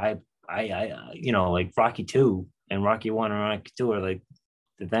 Like Rocky 2 and Rocky 1 and Rocky 2 are like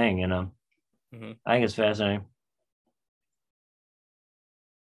the thing. Mm-hmm. I think it's fascinating.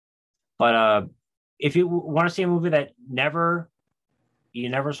 But if you want to see a movie that you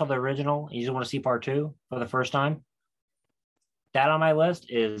never saw the original, you just want to see part two for the first time, that on my list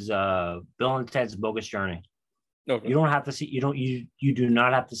is Bill and Ted's Bogus Journey. Okay. You don't have to see. You do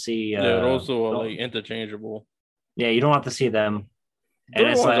not have to see. Yeah, those two are like interchangeable. Yeah, you don't have to see them. And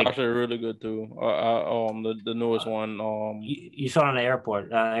Third it's one's like actually really good too. The newest one. you saw it on the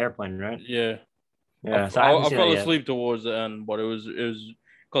airplane, right? Yeah. Yeah. So I haven't I seen that fell yet. asleep towards the end, but it was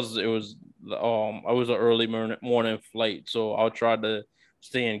because it was I was an early morning flight, so I tried to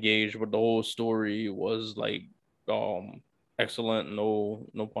stay engaged. But the whole story was like excellent. No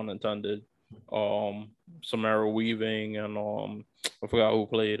pun intended. Samara Weaving and I forgot who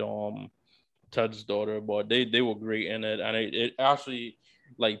played Ted's daughter, but they were great in it, and it actually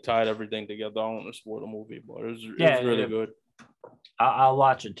like tied everything together. I don't want to spoil the movie, but it was really Yeah, good. I'll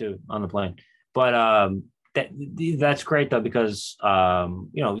watch it too on the plane. But that's great though because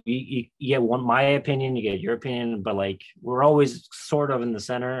you get one my opinion, you get your opinion, but like we're always sort of in the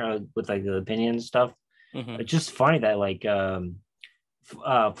center with like the opinion stuff. Mm-hmm. It's just funny that like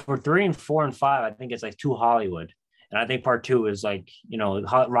for 3 and 4 and 5, I think it's like too Hollywood, and I think part two is like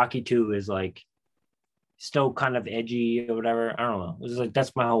Rocky 2 is like still kind of edgy or whatever. I don't know. It's like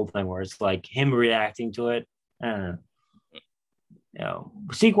that's my whole thing where it's like him reacting to it. I don't know.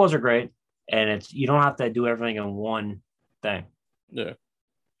 Sequels are great, and it's you don't have to do everything in one thing. Yeah.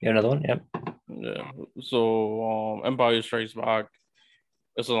 You have another one? Yep. Yeah. So Empire Strikes Back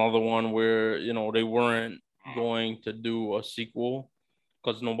is another one where they weren't going to do a sequel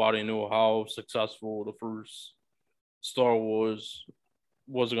because nobody knew how successful the first Star Wars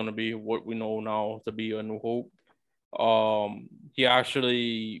was going to be, what we know now to be A New Hope. He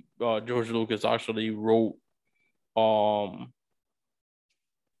actually George Lucas actually wrote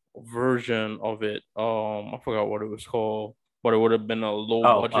version of it. I forgot what it was called, but it would have been a low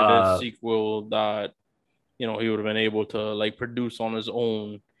Oh, budgeted sequel that he would have been able to like produce on his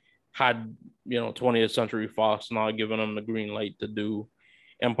own had 20th Century Fox not given him the green light to do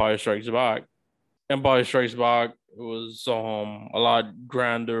Empire Strikes Back. Empire Strikes Back was a lot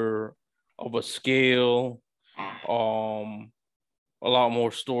grander of a scale, a lot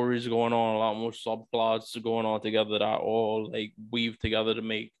more stories going on, a lot more subplots going on together that all like weave together to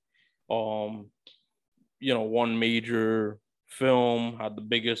make one major film. Had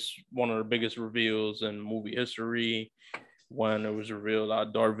one of the biggest reveals in movie history when it was revealed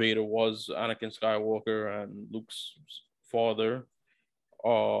that Darth Vader was Anakin Skywalker and Luke's father.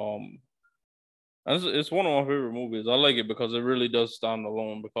 And it's one of my favorite movies. I like it because it really does stand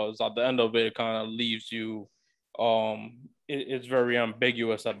alone, because at the end of it, it kind of leaves you it's very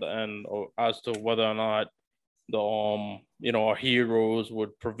ambiguous at the end as to whether or not the our heroes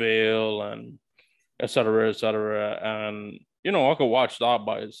would prevail, and et cetera. And I could watch that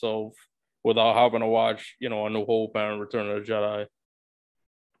by itself without having to watch A New Hope and Return of the Jedi.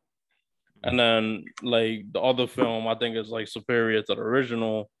 And then like the other film I think is like superior to the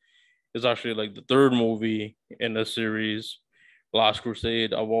original is actually like the third movie in the series, Last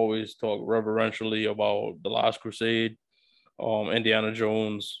Crusade. I've always talked reverentially about the Last Crusade, Indiana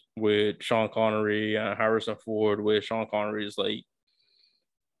Jones with Sean Connery and Harrison Ford, where Sean Connery is like,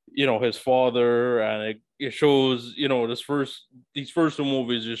 his father, and it shows, these first two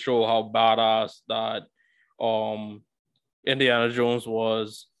movies just show how badass that um Indiana Jones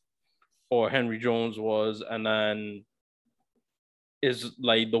was, or Henry Jones was, and then is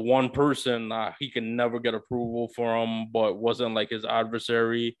like the one person that he can never get approval from, but wasn't like his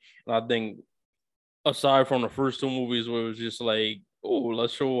adversary. And I think aside from the first two movies where it was just like, oh,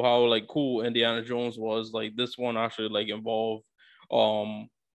 let's show how like cool Indiana Jones was, like this one actually like involved um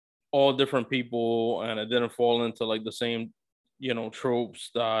all different people, and it didn't fall into like the same, tropes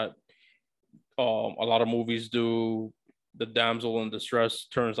that a lot of movies do. The damsel in distress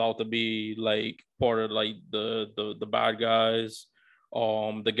turns out to be like part of like the bad guys.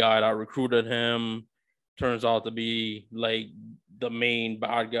 The guy that recruited him turns out to be like the main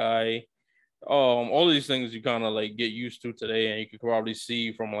bad guy. All these things you kind of like get used to today, and you could probably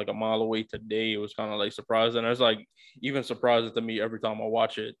see from like a mile away today. It was kind of like surprising. It's like even surprising to me every time I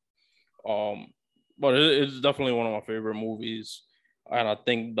watch it. Um, but it's definitely one of my favorite movies, and I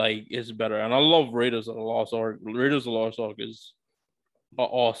think like it's better. And I love Raiders of the Lost Ark. Raiders of the Lost Ark is an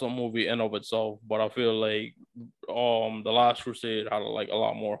awesome movie in of itself, but I feel like the Last Crusade had like a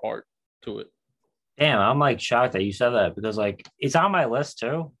lot more heart to it. Damn, I'm like shocked that you said that because like it's on my list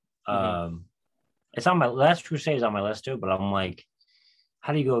too. Mm-hmm. It's on my Last Crusade is on my list too, but I'm like,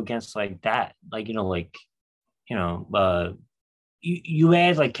 how do you go against like that? Like, you know, uh you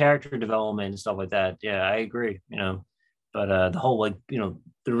add like character development and stuff like that. Yeah, I agree, But the whole like, the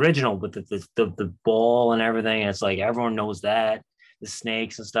original with the ball and everything, it's like everyone knows that, the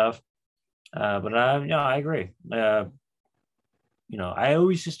snakes and stuff. But I agree. I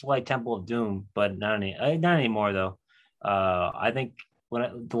always used to like Temple of Doom, but not anymore though. I think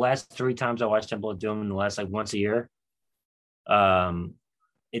the last three times I watched Temple of Doom in the last like once a year, um,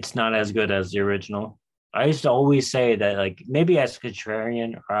 it's not as good as the original. I used to always say that like maybe as a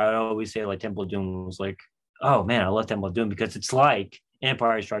contrarian, or I always say like Temple of Doom was like, oh man, I love Temple of Doom because it's like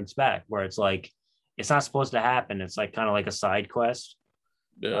Empire Strikes Back, where it's like it's not supposed to happen. It's like kind of like a side quest.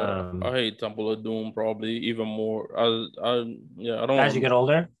 Yeah, I Um, hate Temple of Doom probably even more. Yeah, I as you don't. get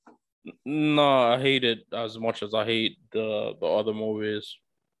older, No, I hate it as much as I hate the other movies.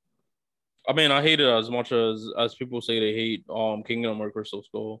 I mean, I hate it as much as people say they hate Kingdom or Crystal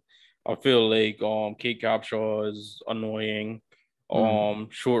Skull. I feel like Kate Capshaw is annoying. hmm.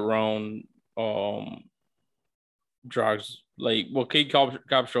 Short Round um drags like, well,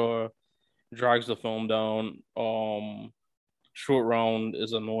 Capshaw drags the film down. Short Round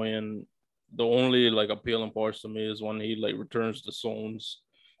is annoying. The only like appealing parts to me is when he like returns the stones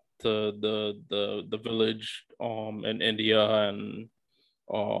to the village in India, and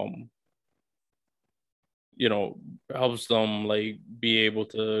um you know, helps them like be able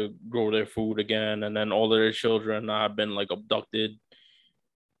to grow their food again, and then all of their children have been like abducted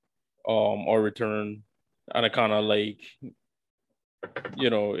or returned. And it kind of like,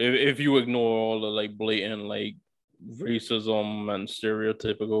 if you ignore all the like blatant like racism and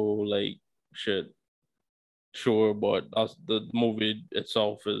stereotypical like shit, sure, but that's the movie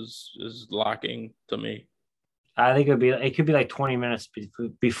itself is lacking to me. I think it could be like 20 minutes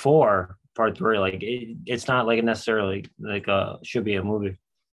before part three. Like it's not like necessarily like should be a movie.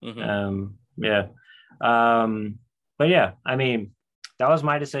 Mm-hmm. Yeah. But yeah, I mean, that was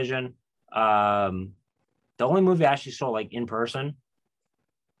my decision. Um, the only movie I actually saw like in person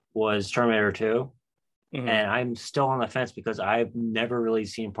was Terminator 2. Mm-hmm. And I'm still on the fence because I've never really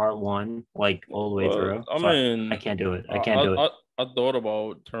seen part one like all the way Well, through. I So I mean, can't do it. I can't I, do it. I I thought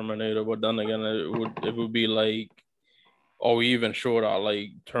about Terminator, but then again, it would be like, are we even sure that like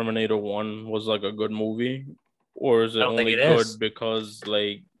Terminator One was like a good movie, or is I it don't think only it good is. because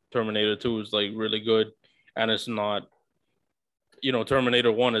like Terminator Two is like really good, and it's not,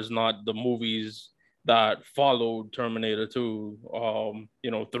 Terminator One is not the movies that followed Terminator Two,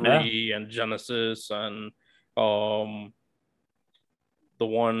 Yeah. Three and Genesis, and um the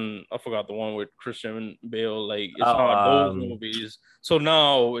one, I forgot the one with Christian Bale. Like it's Oh, not those movies. So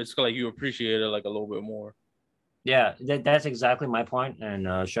now it's like you appreciate it like a little bit more. yeah, that's exactly my point.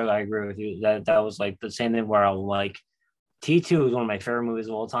 And Shug, I agree with you. That was like the same thing where I'm like T2 is one of my favorite movies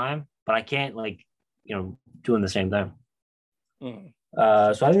of all time, but I can't like, doing the same thing. Mm.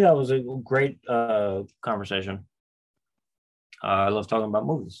 So I think that was a great conversation. I love talking about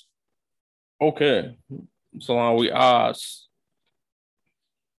movies. Okay, so now we ask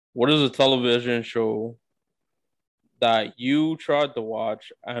What is a television show that you tried to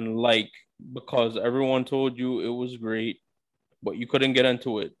watch and like because everyone told you it was great, but you couldn't get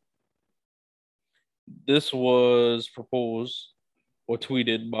into it? This was proposed or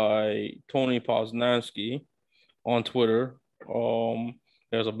tweeted by Tony Poznanski on Twitter.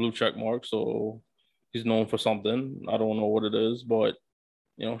 There's a blue check mark, so he's known for something. I don't know what it is, but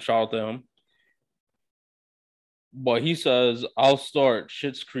shout out to him. But he says, I'll start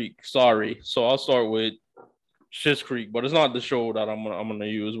Schitt's Creek. Sorry. So I'll start with Schitt's Creek, but it's not the show that I'm gonna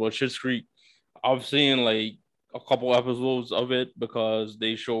use. But Schitt's Creek, I've seen like a couple episodes of it because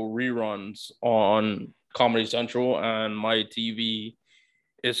they show reruns on Comedy Central, and my TV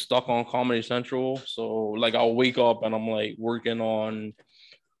is stuck on Comedy Central. So like I'll wake up and I'm like working on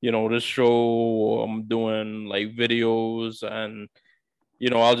this show. I'm doing like videos, and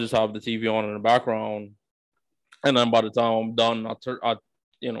I'll just have the TV on in the background, and then by the time I'm done,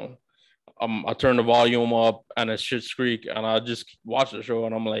 you know I turn the volume up and it's Schitt's Creek, and I just watch the show,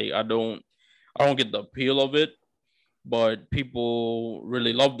 and I'm like, I don't get the appeal of it, but people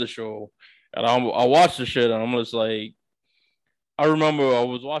really love the show, and I watch the shit, and I'm just like, I remember I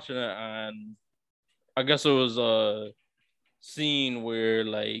was watching it, and I guess it was a scene where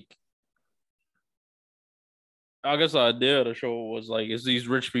like, I guess the idea of the show was like, it's these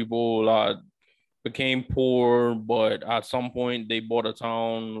rich people became poor, but at some point they bought a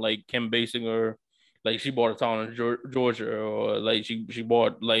town. Like Kim Basinger, like she bought a town in Georgia, or like she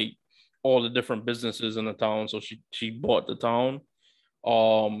bought like all the different businesses in the town, so she bought the town.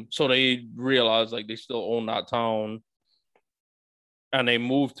 So they realized like they still own that town, and they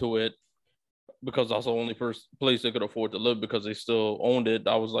moved to it because that's the only place they could afford to live because they still owned it.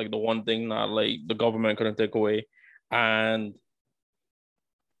 That was like the one thing that like the government couldn't take away. And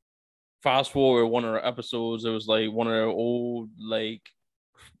fast forward one of the episodes, it was like one of their old like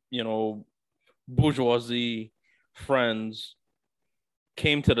you know bourgeoisie friends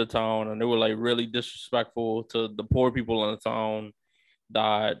came to the town, and they were like really disrespectful to the poor people in the town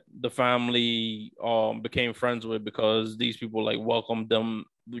that the family became friends with, because these people like welcomed them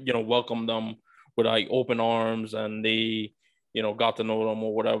with like open arms, and they got to know them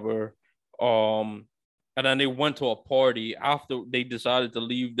or whatever. And then they went to a party after they decided to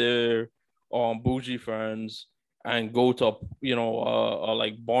leave their bougie friends and go to a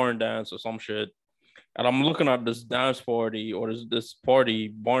like barn dance or some shit. And I'm looking at this dance party, or this party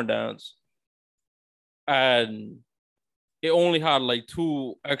barn dance, and it only had like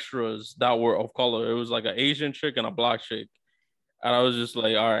two extras that were of color. It was like an Asian chick and a black chick. And I was just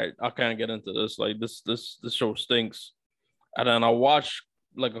like, all right, I can't get into this. Like this show stinks. And then I watched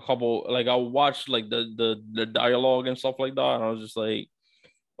like a couple, like I watched like the dialogue and stuff like that. And I was just like,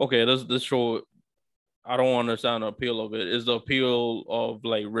 okay, this show, I don't understand the appeal of it. Is the appeal of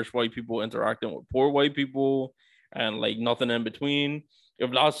like rich white people interacting with poor white people and like nothing in between?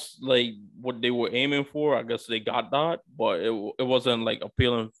 If that's like what they were aiming for, I guess they got that, but it wasn't like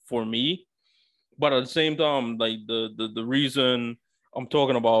appealing for me. But at the same time, like the reason I'm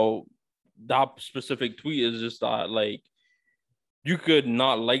talking about that specific tweet is just that like you could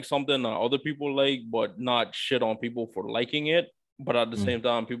not like something that other people like, but not shit on people for liking it. But at the Mm. same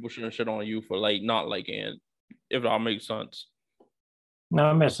time, people shouldn't shit on you for like not liking it, if that makes sense.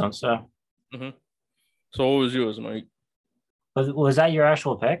 No, it makes sense. Mm-hmm. So what was yours, Mike? Was that your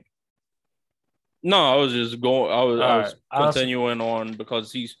actual pick? No, I was just going. I All right. was continuing on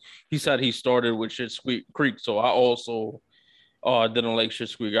because he said he started with Shit Creek, so I also didn't like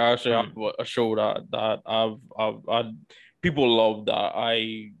Shit Creek. I actually have a show that I people love that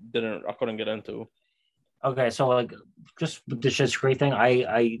I couldn't get into. Okay, so like just with the Schitt's Creek thing,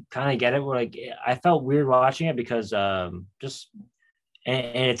 I kind of get it. Where like I felt weird watching it because just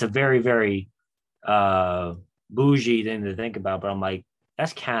and it's a very very uh bougie thing to think about, but I'm like,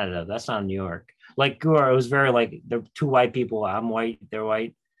 that's Canada, that's not New York. Like Gura, it was very like the two white people. I'm white, they're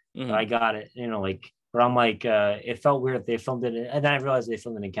white. But I got it, like. But I'm like, it felt weird they filmed it, and then I realized they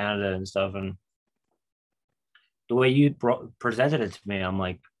filmed it in Canada and stuff. And the way you presented it to me, I'm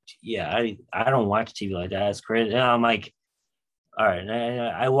like, yeah, I don't watch TV like that. It's crazy. And I'm like, all right,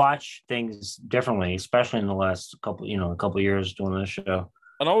 I watch things differently, especially in the last a couple years doing this show.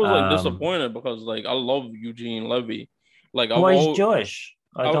 And I was like disappointed because like I love Eugene Levy. Like Well, he's Jewish.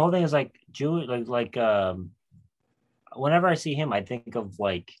 Like the whole thing is like Jewish. Whenever I see him, I think of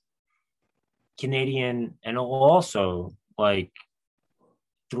like Canadian, and also like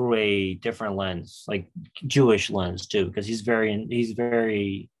through a different lens, like Jewish lens too, because he's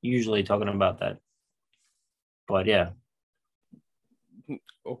very usually talking about that. But yeah,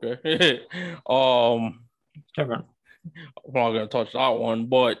 okay. different. I'm not gonna touch that one,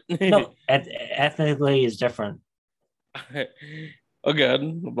 but No, ethnically is different.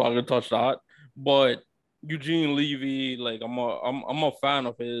 again, I'm not gonna touch that. But Eugene Levy, like I'm a fan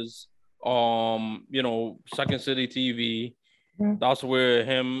of his. Second City TV. Mm. That's where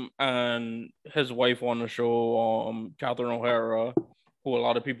him and his wife on the show, Catherine O'Hara, who a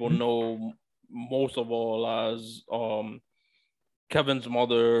lot of people know most of all as Kevin's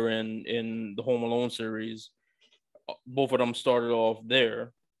mother in the Home Alone series. Both of them started off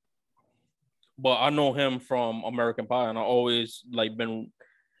there, but I know him from American Pie, and I always like been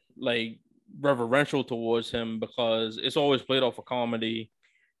like reverential towards him because it's always played off a comedy.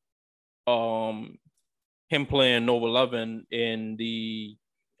 Um, him playing Nova 11 in the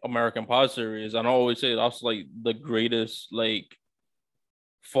American Pie series, and I always say that's like the greatest like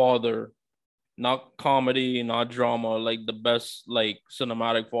father, not comedy, not drama, like the best like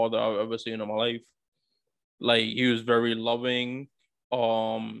cinematic father I've ever seen in my life. Like he was very loving.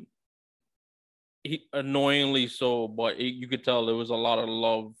 Um, he annoyingly so, but you could tell there was a lot of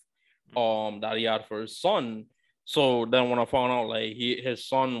love that he had for his son. So then when I found out like his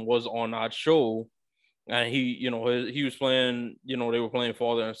son was on that show and he was playing, they were playing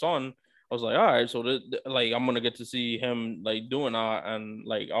father and son. I was like, all right, so like I'm gonna get to see him like doing that, and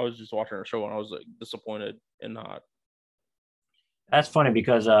like I was just watching the show and I was like disappointed in that. That's funny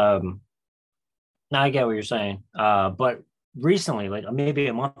because now I get what you're saying. But recently, like maybe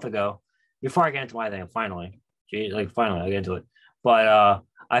a month ago, before I get into my thing, finally I get into it. But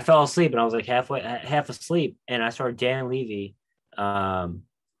I fell asleep and I was like half asleep, and I saw Dan Levy.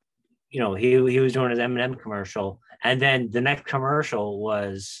 He was doing his M&M commercial, and then the next commercial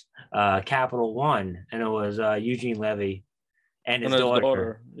was Capital One, and it was Eugene Levy and And his his daughter.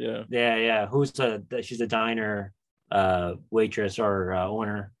 daughter, yeah. Yeah. She's a diner waitress or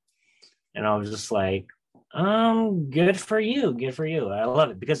owner, and I was just like, good for you, good for you. I love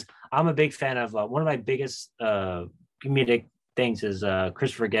it because I'm a big fan of one of my biggest comedic things is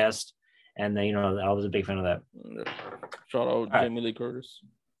Christopher Guest, and I was a big fan of that. Shout out All Jamie Lee Curtis.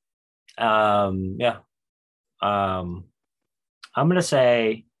 right. Yeah. I'm gonna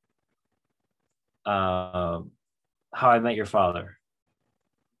say How I Met Your Father.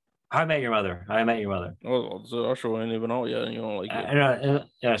 How I Met Your Mother. How I Met Your Mother. Oh, so our show ain't even out yet, and you don't like it.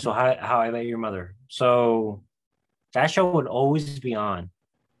 Yeah. So How I Met Your Mother. So that show would always be on,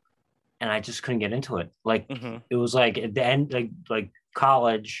 and I just couldn't get into it. Like Mm-hmm. it was like at the end, like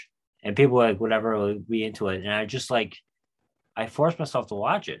college, and people like whatever would be into it, and I forced myself to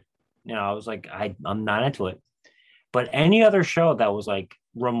watch it. I was like, I'm not into it. But any other show that was like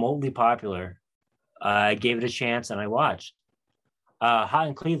remotely popular, I gave it a chance and I watched. Hot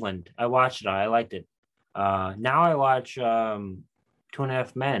in Cleveland, I watched it. I liked it. Now I watch Two and a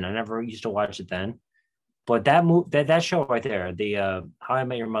Half Men. I never used to watch it then, but that show right there, the How I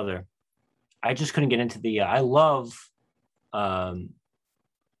Met Your Mother, I just couldn't get into the. I love, um,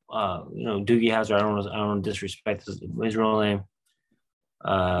 Doogie Howser. I don't disrespect his real name.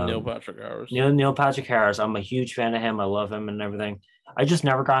 Neil Patrick Harris. Neil Patrick Harris. I'm a huge fan of him. I love him and everything. I just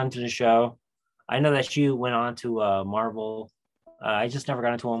never got into the show. I know that she went on to Marvel. I just never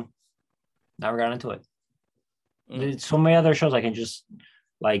got into him. Never got into it. There's so many other shows I can just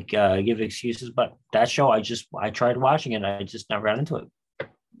give excuses, but that show I tried watching it. And I just never got into it.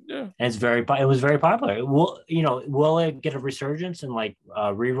 Yeah, and it was very popular. Will it get a resurgence and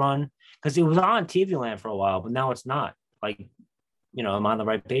rerun? Because it was on TV Land for a while, but now it's not. I'm on the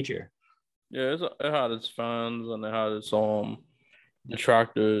right page here. yeah. It had its fans and it had its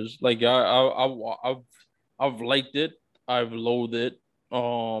detractors. Like I've liked it. I've loathed it.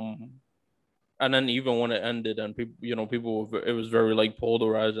 And then even when it ended, and people, it was very like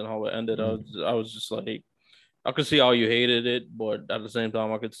polarizing how it ended. I was just like, I could see how you hated it, but at the same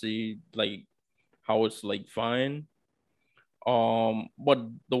time, I could see like how it's like fine. But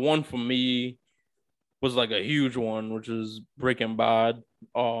the one for me was like a huge one, which is Breaking Bad.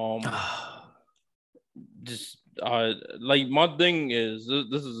 Just like my thing is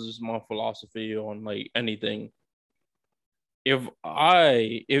this is just my philosophy on like anything. If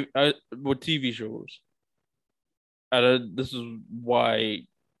I with TV shows, this is why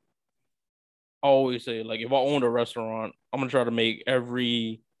I always say, like, if I owned a restaurant, I'm gonna try to make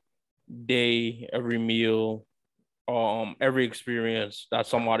every day, every meal, every experience that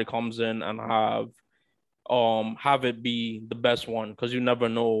somebody comes in and have it be the best one, because you never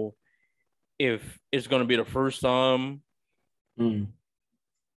know if it's gonna be the first time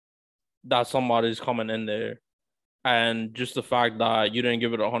that somebody's coming in there. And just the fact that you didn't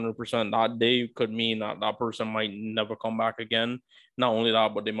give it 100% that day could mean that that person might never come back again. Not only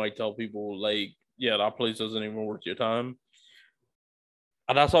that, but they might tell people like, yeah, that place isn't even worth your time.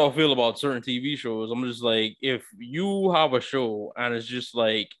 And that's how I feel about certain TV shows. I'm just like, if you have a show and it's just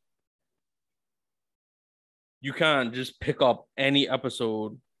like you can't just pick up any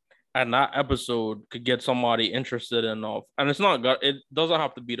episode and that episode could get somebody interested enough. And it doesn't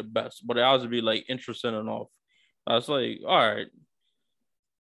have to be the best, but it has to be like interesting enough. That's like, all right,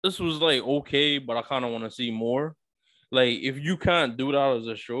 this was like okay, but I kind of want to see more. Like if you can't do that as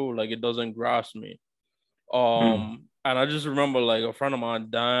a show, like it doesn't grasp me. And I just remember like a friend of mine,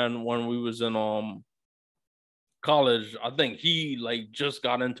 Dan, when we was in college, I think he like just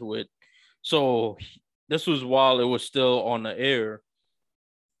got into it. So this was while it was still on the air.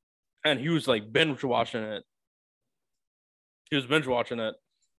 And he was like binge watching it. He was binge watching it.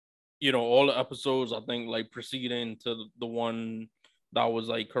 You know, all the episodes, I think, like preceding to the one that was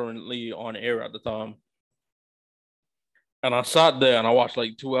like currently on air at the time. And I sat there and I watched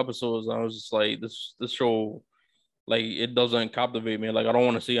like 2 episodes and I was just like, this show, like it doesn't captivate me. Like I don't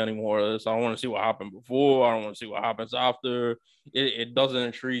want to see any more of this. I don't want to see what happened before. I don't want to see what happens after. It doesn't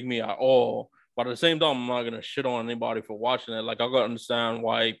intrigue me at all. But at the same time, I'm not gonna shit on anybody for watching it. Like I gotta understand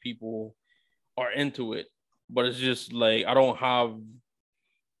why people are into it. But it's just like I don't have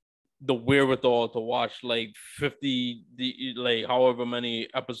the wherewithal to watch like 50 like however many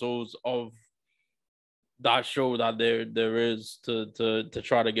episodes of that show that there is to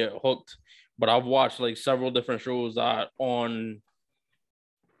try to get hooked. But I've watched like several different shows that on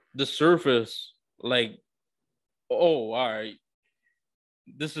the surface, like, oh, all right,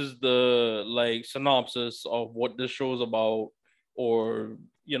 this is the like synopsis of what this show's about, or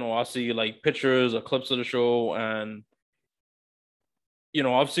you know, I see like pictures or clips of the show, and you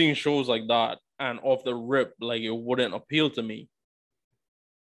know, I've seen shows like that, and off the rip, like it wouldn't appeal to me.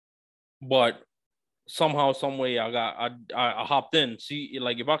 But somehow, some way, I hopped in. See,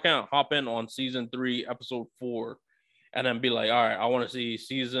 like if I can't hop in on season 3, episode 4, and then be like, all right, I want to see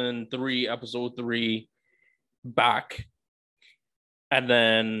season 3, episode 3 back, and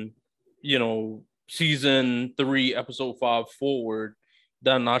then you know, season 3, episode 5 forward,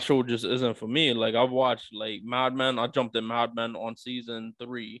 then that show just isn't for me. Like I've watched like Mad Men. I jumped in Mad Men on season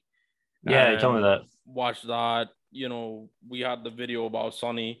 3. Yeah, you told me that. Watched that. You know, we had the video about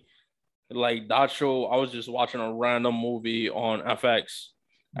Sonny. Like that show, I was just watching a random movie on FX,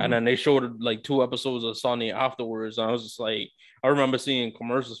 and then they showed like 2 episodes of Sonny afterwards. And I was just like, I remember seeing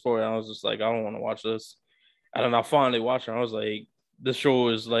commercials for it. And I was just like, I don't want to watch this. And then I finally watched it. And I was like, this show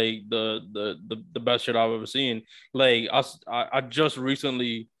is like the best shit I've ever seen. Like I just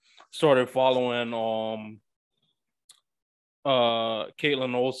recently started following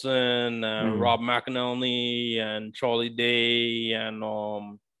Caitlin Olsen and Rob McElhenney and Charlie Day and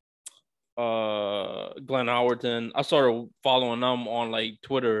Glenn Howerton. I started following them on like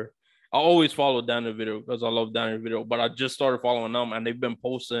Twitter. I always follow Danny Video because I love Danny Video, but I just started following them and they've been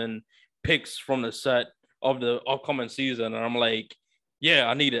posting pics from the set of the upcoming season, and I'm like, yeah,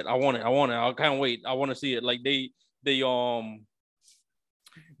 I need it. I want it. I can't wait. I want to see it. Like they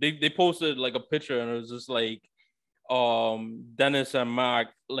posted like a picture and it was just like Dennis and Mac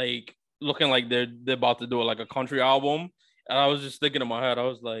like looking like they're about to do like a country album, and I was just thinking in my head, I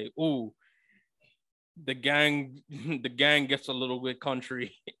was like, ooh, the gang gets a little bit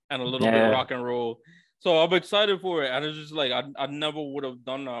country and a little bit rock and roll. So I'm excited for it. And it's just like I never would have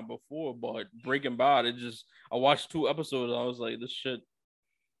done that before, but Breaking Bad, I watched 2 episodes and I was like, this shit.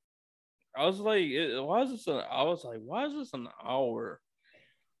 I was like, why is this an hour?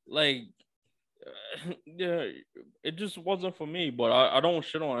 Like, yeah, it just wasn't for me. But I don't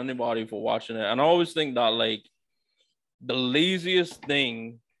shit on anybody for watching it. And I always think that like the laziest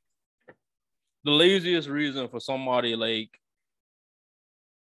reason for somebody like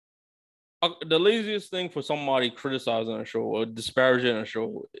the laziest thing for somebody criticizing a show or disparaging a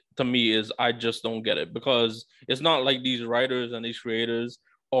show to me is I just don't get it, because it's not like these writers and these creators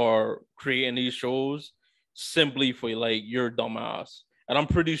are creating these shows simply for like your dumbass. And I'm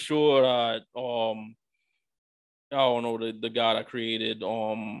pretty sure that I don't know, the guy that created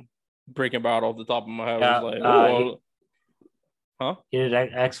Breaking Bad off the top of my head was like, huh? He did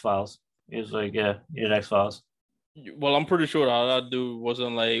X-Files. He was like, yeah, he did X-Files. Well, I'm pretty sure that dude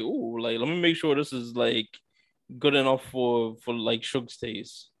wasn't like, ooh, like let me make sure this is like good enough for like Suge's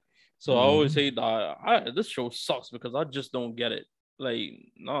taste. So I always hate that. This show sucks because I just don't get it. Like,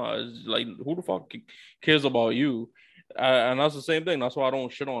 nah, it's like who the fuck cares about you? And that's the same thing. That's why I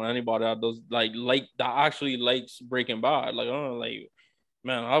don't shit on anybody that does like that actually likes Breaking Bad. Like, I don't know, like,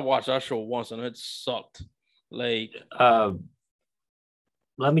 man, I watched that show once and it sucked. Like,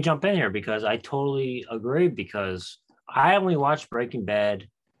 let me jump in here because I totally agree, because I only watched Breaking Bad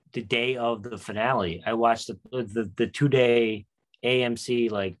the day of the finale. I watched the 2 day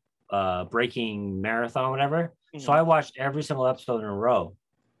AMC like breaking marathon, whatever. So I watched every single episode in a row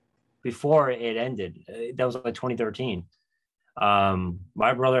before it ended. That was like 2013.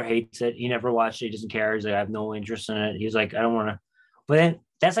 My brother hates it. He never watched it. He doesn't care. He's like, I have no interest in it. He's like, I don't want to. But then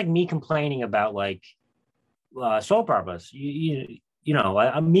that's like me complaining about like soap operas. You know,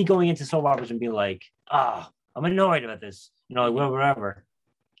 I'm me going into soap operas and being like, I'm annoyed about this. You know, like whatever.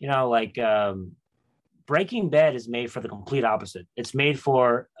 You know, like Breaking Bad is made for the complete opposite. It's made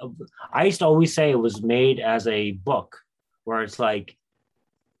for. I used to always say it was made as a book, where it's like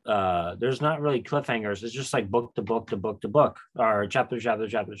there's not really cliffhangers. It's just like book to book to book to book, or chapter chapter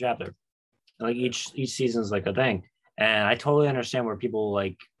chapter chapter. Like each season is like a thing, and I totally understand where people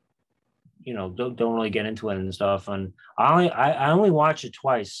like, you know, don't really get into it and stuff. And I only watched it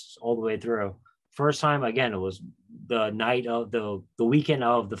twice all the way through. First time again, it was the night of the weekend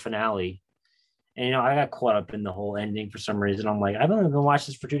of the finale. And you know, I got caught up in the whole ending for some reason. I'm like, I've only been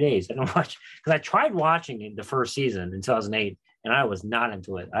watching this for 2 days. I don't watch because I tried watching the first season in 2008, and I was not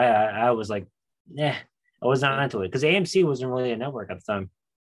into it. I was like, I was not into it because AMC wasn't really a network at the time.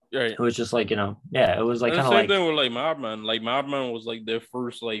 Right. It was just like, you know, yeah, it was like kind of like same thing with like Mad Men. Like Mad Men was like their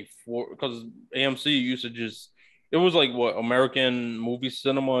first like because AMC used to just it was like what American Movie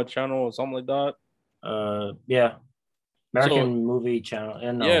Cinema Channel or something like that. Yeah, American Movie Channel.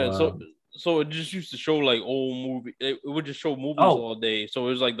 And yeah, so it just used to show like old movie. It would just show movies all day. So it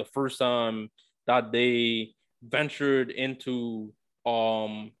was like the first time that they ventured into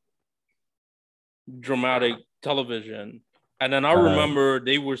dramatic television. And then I remember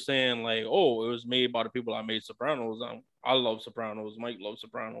they were saying like, "Oh, it was made by the people that made Sopranos." I love Sopranos. Mike loves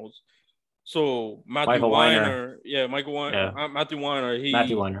Sopranos. So Matthew Weiner. Matthew Weiner.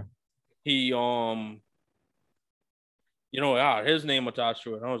 He you know, his name attached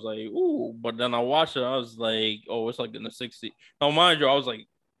to it. And I was like, ooh. But then I watched it. I was like, oh, it's like in the 60s. Now, mind you, I was like,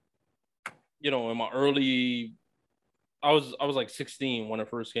 you know, in my early, I was like 16 when it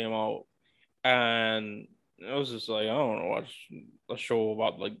first came out. And I was just like, I don't want to watch a show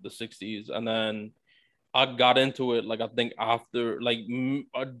about like the 60s. And then I got into it, like, I think after, like,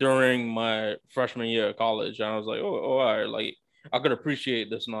 during my freshman year of college. And I was like, oh, all right. Like, I could appreciate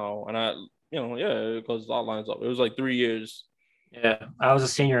this now. And I, you know, yeah, because that lines up. It was like 3 years. Yeah, I was a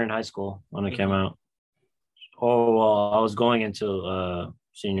senior in high school when it came out. Oh, well, I was going into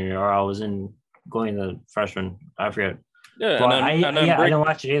senior year, or I was going to freshman. I forget. Yeah, but I didn't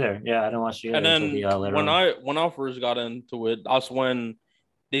watch it either. Yeah, I didn't watch it either. And then when I first got into it, that's when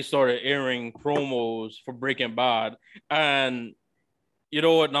they started airing promos for Breaking Bad. And you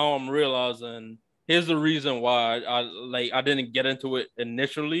know what? Now I'm realizing here's the reason why I didn't get into it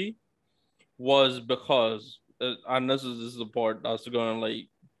initially was because and this is the part that's gonna like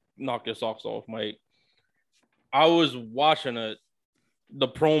knock your socks off, Mike. I was watching it, the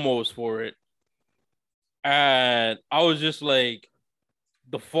promos for it, and I was just like,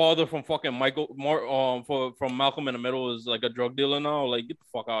 the father from fucking from Malcolm in the Middle is like a drug dealer now. Like, get the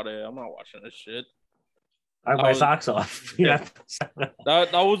fuck out of here! I'm not watching this shit. I my socks off. Yeah,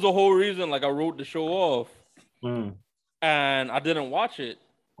 that was the whole reason. Like, I wrote the show off, and I didn't watch it.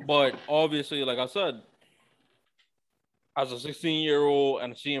 But obviously, like I said, as a 16-year-old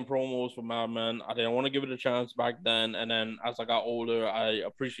and seeing promos for Mad Men, I didn't want to give it a chance back then. And then as I got older, I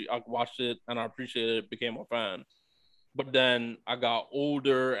watched it and I appreciated it, became a fan. But then I got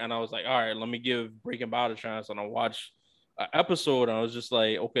older and I was like, all right, let me give Breaking Bad a chance. And I watched an episode and I was just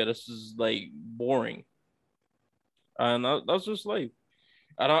like, okay, this is like boring. And that's just life.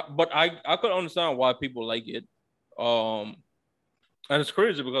 But I could understand why people like it. And it's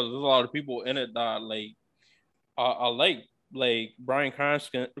crazy because there's a lot of people in it that like I like Bryan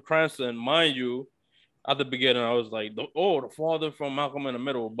Cranston, mind you. At the beginning, I was like, the father from Malcolm in the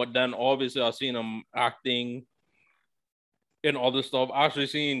Middle. But then obviously I seen him acting in other stuff. I actually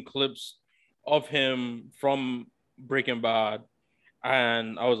seen clips of him from Breaking Bad,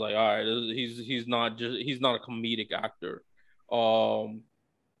 and I was like, all right, he's not a comedic actor.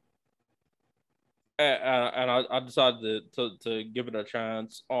 And I decided to give it a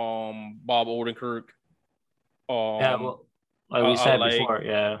chance. Bob Odenkirk. Yeah, well, like we said before,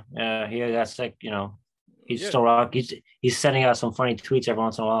 he got sick. You know, he's still rock. He's sending out some funny tweets every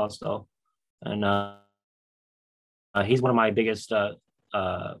once in a while, still, and he's one of my biggest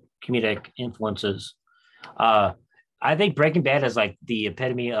comedic influences. I think Breaking Bad is like the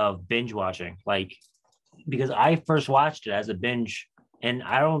epitome of binge watching, like because I first watched it as a binge. And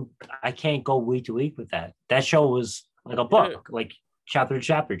I can't go week to week with that. That show was like a book, like chapter to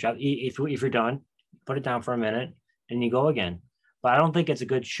chapter. If you're done, put it down for a minute and you go again. but I don't think it's a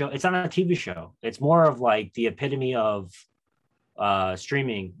good show. It's not a TV show. It's more of like the epitome of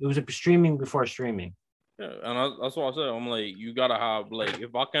streaming. It was a streaming before streaming. Yeah, and that's what I said. I'm like, you gotta have like,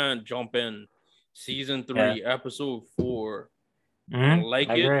 if I can't jump in season Yeah. 3, episode 4, and Mm-hmm. like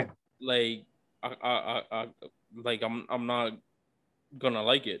I it, agree. like I like I'm not gonna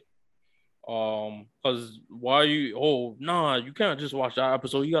like it. Because why you? Oh, nah, you can't just watch that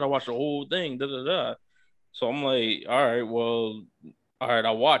episode. You gotta watch the whole thing. Da da da. So I'm like, all right, well, all right.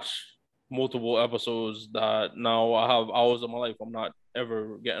 I watch multiple episodes that now I have hours of my life I'm not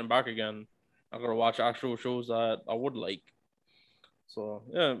ever getting back again. I gotta watch actual shows that I would like. So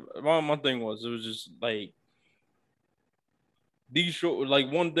yeah, my thing was, it was just like these shows.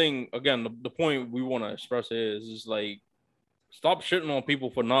 Like, one thing again, the point we want to express is like, stop shitting on people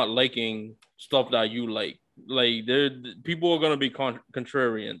for not liking stuff that you like. Like, people are gonna be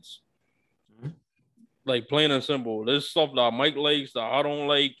contrarians. Mhm. Like, plain and simple. There's stuff that Mike likes that I don't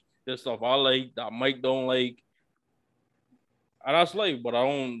like. There's stuff I like that Mike don't like. And that's like, but I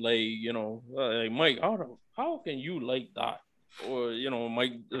don't like, like, Mike, how can you like that? Or,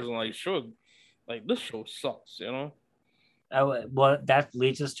 Mike doesn't like Suge. Like, this show sucks, Well, that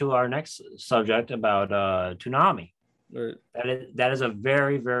leads us to our next subject about Toonami. Right. That is a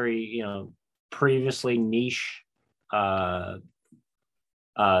very, very, previously niche uh,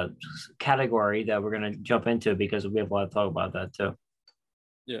 uh, category that we're gonna jump into because we have a lot to talk about that too.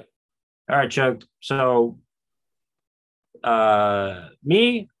 Yeah. All right, Chuck. So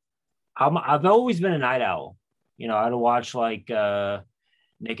me, I've always been a night owl. I'd watch like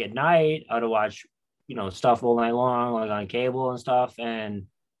Nick at Night. I'd watch stuff all night long, like on cable and stuff. And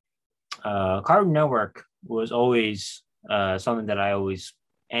Cartoon Network was always something that I always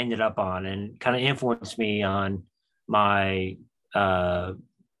ended up on and kind of influenced me on my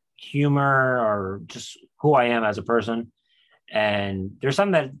humor or just who I am as a person. And there's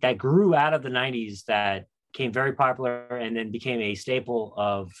something that grew out of the 90s that became very popular and then became a staple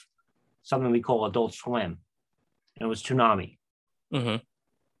of something we call Adult Swim. And it was Toonami.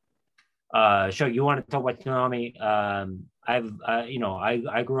 Mm-hmm. Sure, you want to talk about Toonami?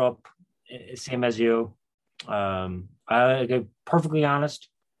 I grew up same as you. I get perfectly honest.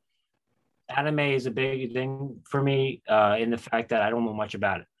 Anime is a big thing for me in the fact that I don't know much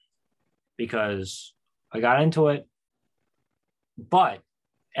about it because I got into it, but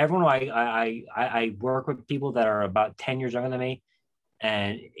everyone I work with people that are about 10 years younger than me,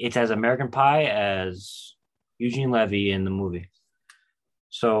 and it's as American Pie as Eugene Levy in the movie.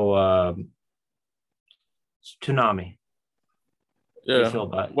 So Toonami. How do you Yeah. feel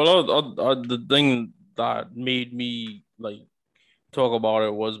about it? Well, the thing that made me like talk about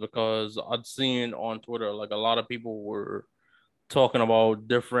it was because I'd seen on Twitter like a lot of people were talking about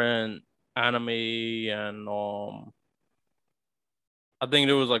different anime, and I think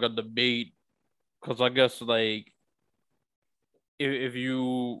there was like a debate because I guess like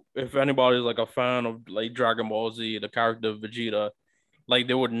if anybody's like a fan of like Dragon Ball Z, the character Vegeta, like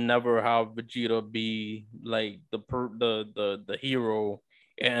they would never have Vegeta be like the hero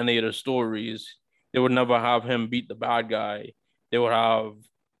in any of the stories. They would never have him beat the bad guy. They would have,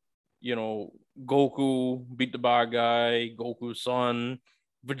 you know, Goku beat the bad guy, Goku's son,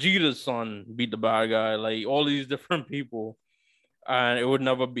 Vegeta's son beat the bad guy, like all these different people, and it would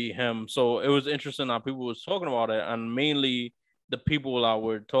never be him. So it was interesting that people was talking about it, and mainly the people that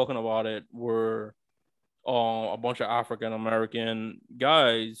were talking about it were a bunch of African American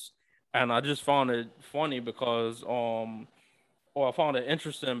guys, and I just found it funny because or I found it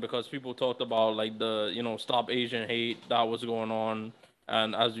interesting because people talked about like the stop Asian hate that was going on,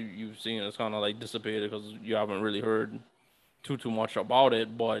 and as you've seen, it's kind of like dissipated because you haven't really heard too much about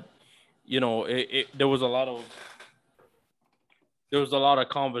it. But there was a lot of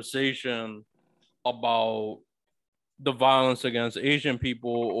conversation about the violence against Asian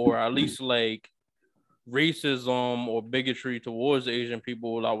people, or at least like racism or bigotry towards Asian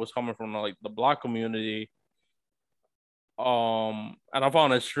people that was coming from like the Black community. And I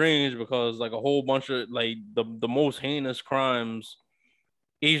found it strange because like a whole bunch of like the most heinous crimes,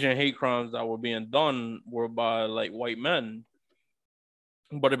 Asian hate crimes that were being done were by like white men,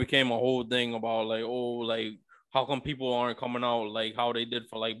 but it became a whole thing about like, oh, like how come people aren't coming out like how they did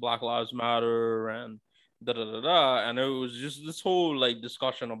for like Black Lives Matter and da da da da, and it was just this whole like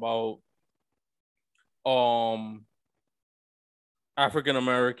discussion about um African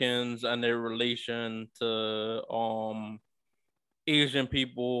Americans and their relation to Asian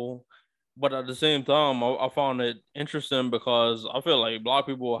people. But at the same time, I found it interesting because I feel like Black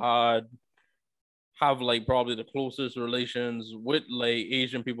people have like probably the closest relations with like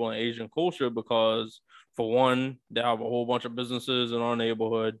Asian people and Asian culture because for one, they have a whole bunch of businesses in our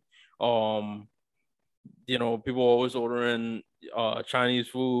neighborhood. Um, people always ordering Chinese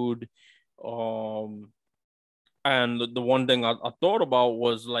food. Um, and the one thing I thought about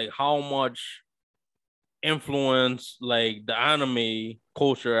was like how much influence like the anime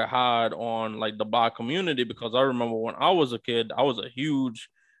culture had on like the black community because I remember when I was a kid, I was a huge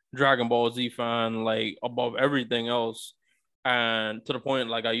Dragon Ball Z fan, like above everything else. And to the point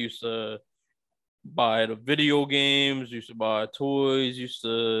like I used to buy the video games, used to buy toys, used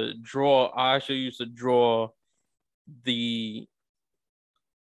to draw. I actually used to draw the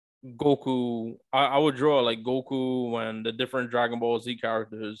Goku. I would draw like Goku and the different Dragon Ball Z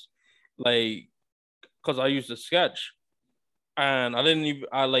characters, like because I used to sketch. And I didn't even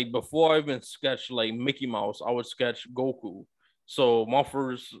I like before I even sketched like Mickey Mouse, I would sketch Goku. So my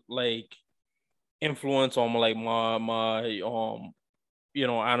first like influence on like my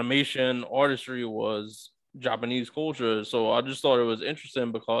animation artistry was Japanese culture. So I just thought it was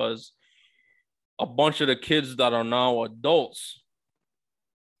interesting because a bunch of the kids that are now adults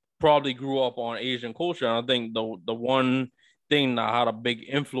probably grew up on Asian culture. And I think the one thing that had a big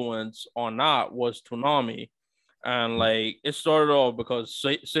influence on that was Toonami. And like it started off because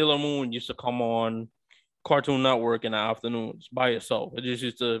Sailor Moon used to come on Cartoon Network in the afternoons by itself. It just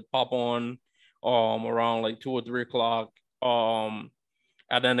used to pop on around like 2 or 3 o'clock. And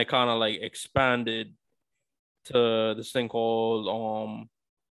then it kind of like expanded to this thing called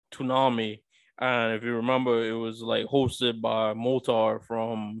Toonami. And if you remember, it was like hosted by Motar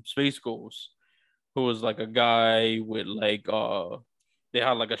from Space Ghost, who was like a guy with like they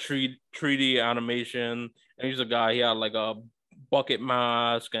had like a 3D animation, and he's a guy, he had like a bucket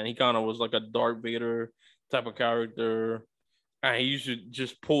mask, and he kind of was like a Darth Vader type of character. And he used to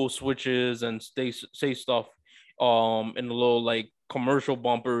just pull switches and say stuff in the little like commercial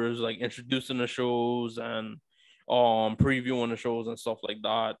bumpers, like introducing the shows and previewing the shows and stuff like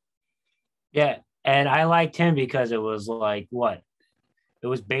that. Yeah, and I liked him because it was like what it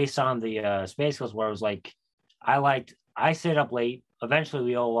was based on the Space Ghost, where it was like I stayed up late. Eventually,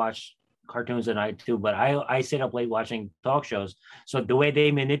 we all watched cartoons at night too, but I stayed up late watching talk shows. So the way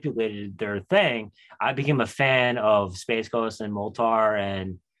they manipulated their thing, I became a fan of Space Ghost and Moltar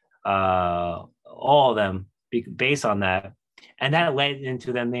and all of them based on that, and that led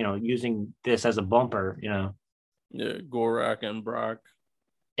into them, using this as a bumper. Yeah, Gorak and Brock.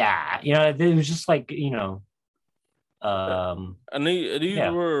 Yeah, it was just like And these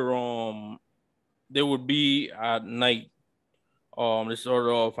yeah. were they would be at night. They started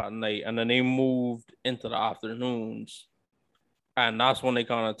off at night and then they moved into the afternoons. And that's when they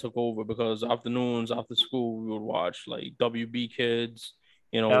kind of took over because afternoons after school we would watch like WB Kids,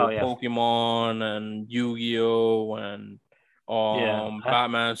 Oh with yeah. Pokemon and Yu-Gi-Oh and Yeah.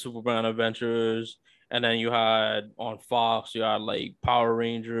 Batman, Superman Adventures. And then you had on Fox, you had like Power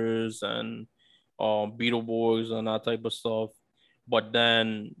Rangers and Beetleborgs and that type of stuff. But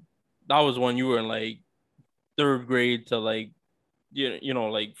then that was when you were in like third grade to like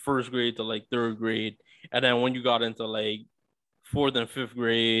like first grade to like third grade. And then when you got into like fourth and fifth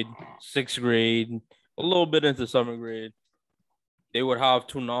grade, sixth grade, a little bit into seventh grade, they would have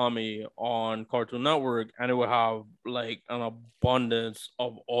Toonami on Cartoon Network, and it would have like an abundance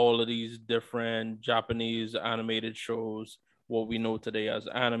of all of these different Japanese animated shows, what we know today as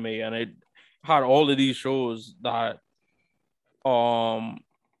anime, and it had all of these shows that um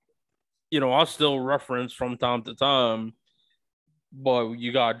I still reference from time to time. But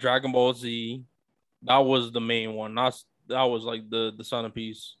you got Dragon Ball Z, that was the main one. That was like the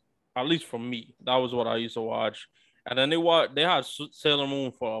centerpiece, at least for me. That was what I used to watch. And then they had Sailor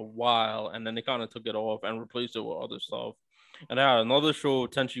Moon for a while, and then they kind of took it off and replaced it with other stuff. And they had another show,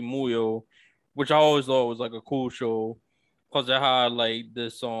 Tenchi Muyo, which I always thought was like a cool show because they had like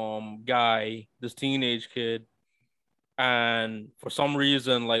this guy, this teenage kid, and for some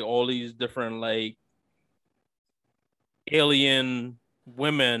reason, like all these different like alien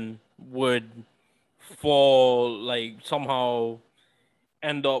women would fall like somehow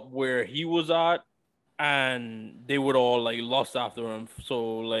end up where he was at, and they would all like lust after him.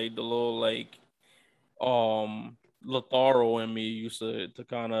 So like the little like Lataro and me used to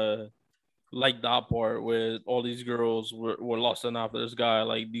kind of like that part where all these girls were lusting after this guy,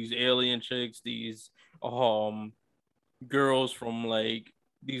 like these alien chicks, these girls from like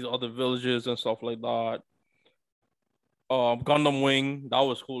these other villages and stuff like that. Gundam Wing, that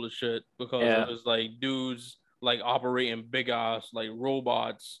was cool as shit because it Yeah. was like dudes like operating big ass like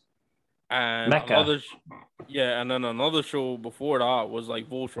robots. And Mecca. yeah, and then another show before that was like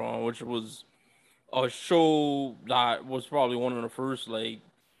Voltron, which was a show that was probably one of the first like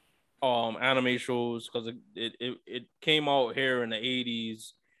anime shows because it came out here in the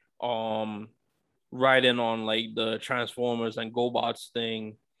 80s, um right in on like the Transformers and GoBots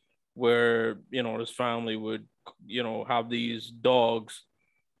thing, where this family would have these dogs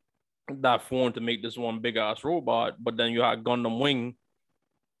that formed to make this one big ass robot. But then you had Gundam Wing,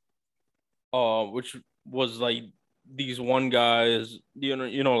 which was like these one guys,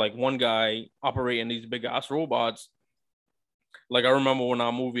 like one guy operating these big ass robots. Like I remember when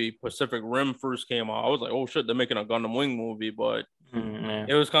our movie Pacific Rim first came out, I was like, oh shit, they're making a Gundam Wing movie, but Yeah.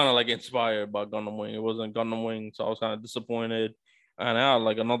 it was kind of like inspired by Gundam Wing. It wasn't Gundam Wing, so I was kind of disappointed. And I had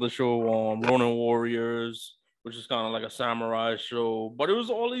like another show on Ronin Warriors, which is kind of like a samurai show. But it was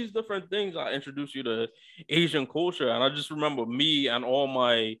all these different things that introduced you to Asian culture. And I just remember me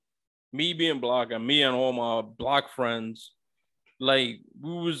being black and me and all my black friends, like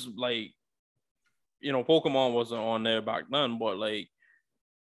we was like, Pokemon wasn't on there back then, but like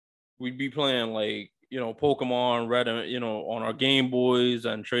we'd be playing like Pokemon Red, and on our Game Boys,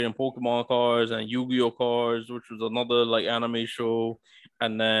 and trading Pokemon cards and Yu-Gi-Oh cards, which was another like anime show,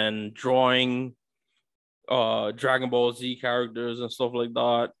 and then drawing Dragon Ball Z characters and stuff like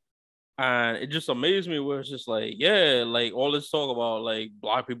that. And it just amazed me where it's just like, yeah, like all this talk about like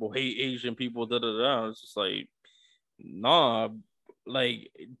black people hate Asian people, da da da. It's just like, nah, like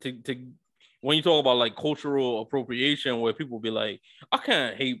to when you talk about like cultural appropriation, where people be like, I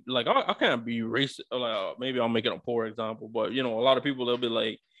can't hate, like I can't be racist. Like maybe I'm making a poor example, but a lot of people they'll be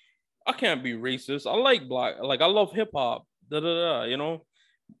like, I can't be racist. I like black, like I love hip hop, da da da.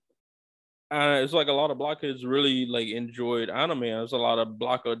 And it's like a lot of black kids really like enjoyed anime. There's a lot of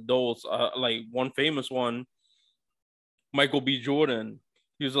black adults, like one famous one, Michael B. Jordan.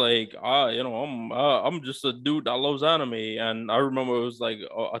 He was like, I'm just a dude that loves anime. And I remember it was like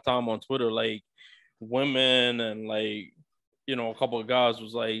a time on Twitter, like women and like, a couple of guys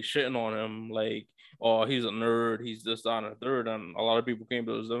was like shitting on him, like, oh, he's a nerd, he's this, that, and a third. And a lot of people came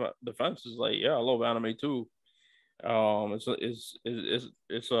to his defense. It's like, yeah, I love anime too. It's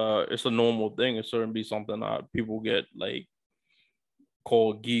a normal thing. It shouldn't be something that people get like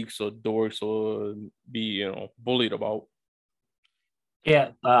called geeks or dorks or be bullied about.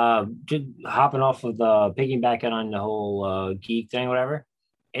 Yeah, just hopping off of the piggybacking on the whole geek thing, whatever.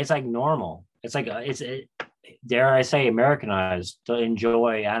 It's like normal. It's like dare I say, Americanized to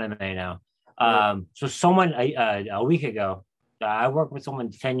enjoy anime now. Right. So someone a week ago, I worked with someone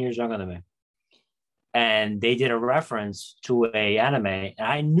 10 years younger than me, and they did a reference to a anime, and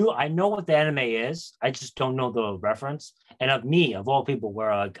I know what the anime is. I just don't know the reference. And of all people,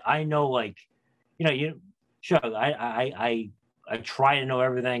 where like I know, like, you sure, I try to know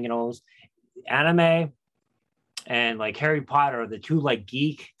everything, anime and like Harry Potter are the two like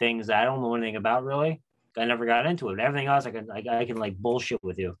geek things that I don't know anything about really. I never got into it. Everything else I can like bullshit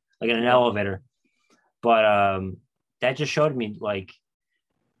with you, like in an Yeah. elevator. But that just showed me like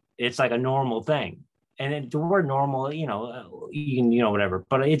it's like a normal thing. And then the word normal, you can, whatever.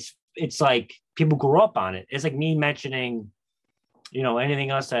 But it's like people grew up on it. It's like me mentioning, anything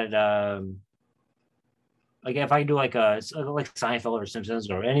else that like if I do like Seinfeld or Simpsons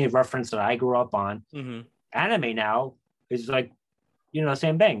or any reference that I grew up on, Mm-hmm. anime now is like, the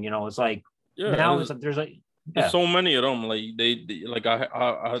same thing. It's like Yeah. now it's like there's like There's yeah. so many of them. Like they like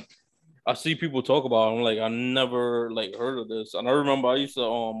I see people talk about them. Like I never like heard of this. And I remember I used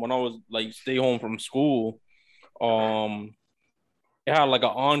to when I was like stay home from school, um it had like an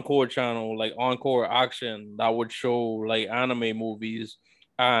encore channel, like encore action that would show like anime movies.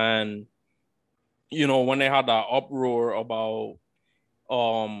 And when they had that uproar about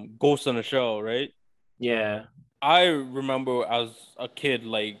Ghost in the Shell, right? Yeah. I remember as a kid,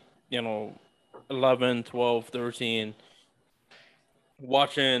 like, you know, 11, 12, 13,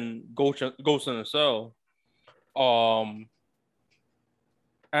 watching Ghost in the Shell. Um,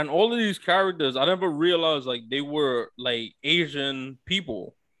 and all of these characters, I never realized like they were like Asian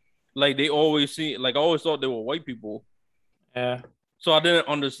people. Like they always see, like I always thought they were white people. Yeah. So I didn't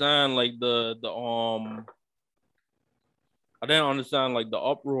understand like the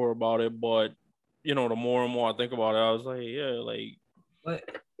uproar about it, but the more and more I think about it, I was like, yeah, like But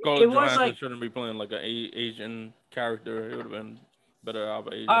it Scarlett was Johansson like shouldn't be playing like an Asian character. It would have been better to have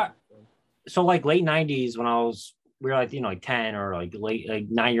an uh Asian. so like late 90s when we were like, like 10 or like late like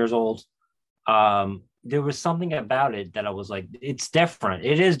 9 years old. There was something about it that I was like, it's different.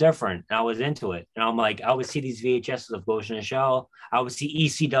 It is different. And I was into it. And I'm like, I would see these VHSs of Ghost in the Shell. I would see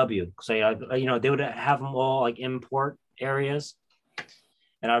ECW. So, they would have them all like import areas.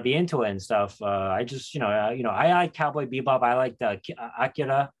 and I'd be into it and stuff. I just, I like Cowboy Bebop. I like the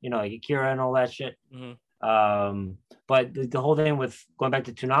Akira, like Akira and all that shit. Mm-hmm. But the whole thing with going back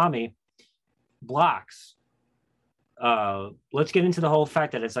to Toonami, blocks. Let's get into the whole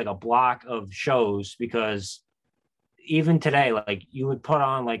fact that it's like a block of shows, because even today, like you would put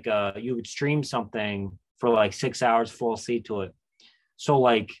on like you would stream something for like 6 hours, fall asleep to it. So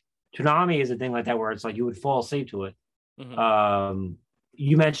like Toonami is a thing like that where it's like you would fall asleep to it. Mm-hmm.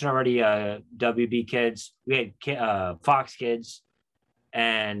 You mentioned already WB Kids. We had Fox Kids,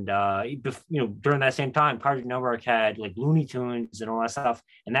 and during that same time, Cartoon Network had like Looney Tunes and all that stuff,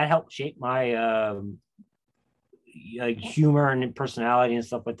 and that helped shape my like humor and personality and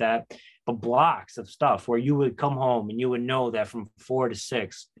stuff like that. But blocks of stuff where you would come home and you would know that from 4 to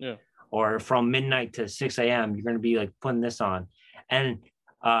 6, Yeah. or from midnight to 6 a.m., you're going to be like putting this on. And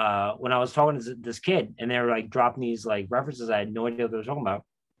when I was talking to this kid and they were like dropping these like references, I had no idea what they were talking about.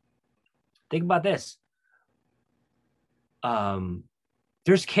 Think about this.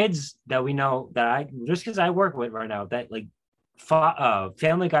 There's kids that we know there's kids I work with right now that like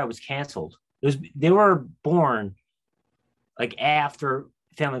Family Guy was canceled. They were born like after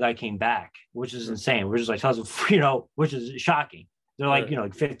Family Guy came back, which is insane. Which is like which is shocking. They're like, Right.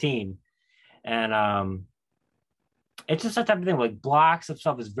 like 15. And it's just that type of thing. Like blocks of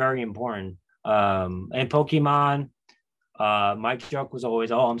stuff is very important. And Pokemon, my joke was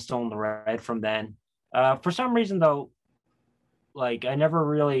always, "Oh, I'm still in the red" from then. For some reason though, like I never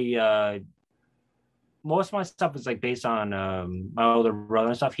really most of my stuff is like based on my older brother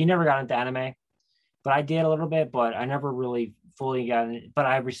and stuff. He never got into anime, but I did a little bit, but I never really fully got it. But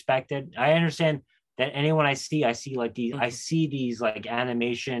I respect it. I understand that anyone I see like I Mm-hmm. see these like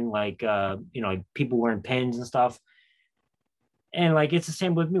animation, like like people wearing pins and stuff. And like it's the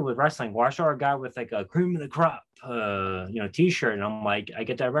same with me with wrestling. Well, I saw a guy with like a cream of the crop, t-shirt, and I'm like, I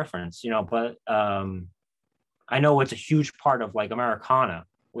get that reference, but I know it's a huge part of like Americana,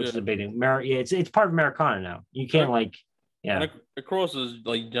 which is a Yeah. big thing. It's part of Americana now. You And can't like, and yeah. it crosses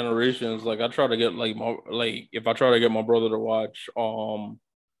like generations. Like I try to get like my like if I try to get my brother to watch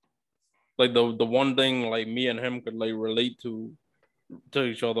like the one thing like me and him could like relate to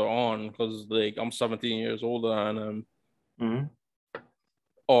each other on, because like I'm 17 years older than him, Mm-hmm.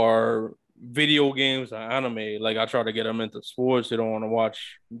 are video games and anime. Like I try to get him into sports. He don't want to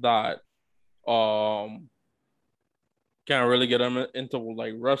watch that. Um, can't really get him into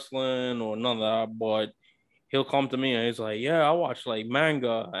like wrestling or none of that. But he'll come to me and he's like, "Yeah, I watch like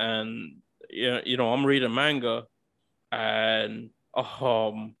manga, and yeah, I'm reading manga and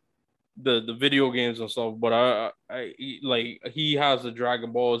the video games and stuff." But he has the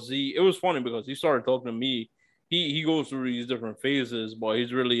Dragon Ball Z. It was funny because he started talking to me. He goes through these different phases, but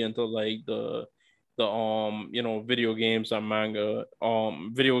he's really into like the video games and manga,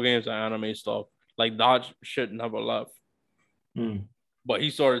 video games and anime stuff. Like that shit never left. Mm. But he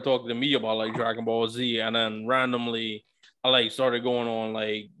started talking to me about like Dragon Ball Z, and then randomly I like started going on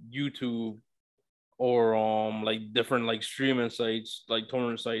like YouTube or like different like streaming sites, like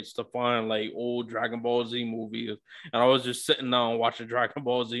torrent sites, to find like old Dragon Ball Z movies. And I was just sitting down watching Dragon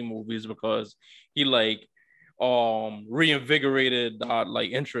Ball Z movies because he like reinvigorated that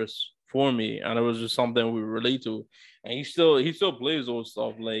like interest for me, and it was just something we relate to. And he still plays those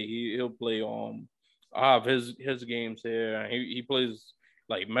stuff. Like he'll play I have his games here, and he plays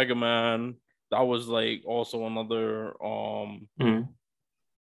like Mega Man. That was like also another Mm.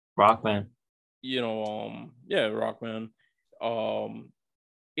 Rockman. yeah, Rockman, um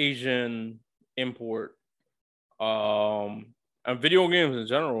Asian import, and video games in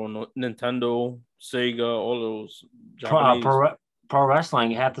general, Nintendo, Sega, all those Pro, uh, Japanese. pro, pro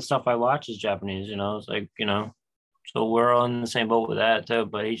wrestling, half the stuff I watch is Japanese, it's like, so we're all in the same boat with that too.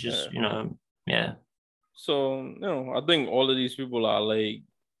 But he's just, Yeah. yeah. So, I think all of these people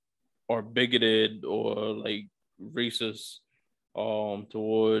are bigoted or like racist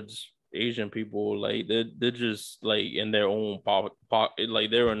towards Asian people. Like they're just like in their own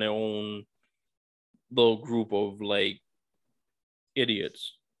like they're in their own little group of like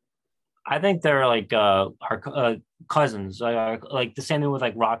idiots. I think they're like our cousins, like the same thing with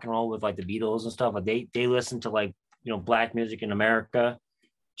like rock and roll with like the Beatles and stuff. Like they listen to like black music in America,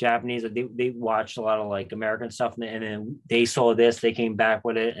 Japanese. Like they watched a lot of like American stuff, and then they saw this, they came back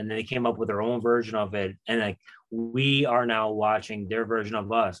with it, and then they came up with their own version of it, and like we are now watching their version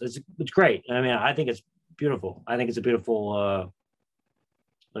of us. It's great. I mean, I think it's beautiful. I think it's a beautiful.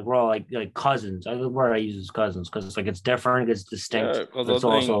 Like we're all like cousins. The word I use is cousins because it's like it's different, it's distinct, Yeah, because but it's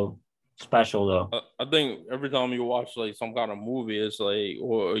also special though. I think every time you watch like some kind of movie, it's like,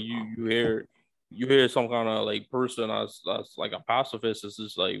 or you hear you hear some kind of like person that's like a pacifist. It's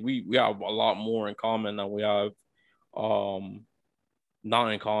just like we have a lot more in common than we have um not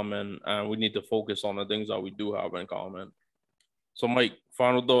in common, and we need to focus on the things that we do have in common. So, Mike,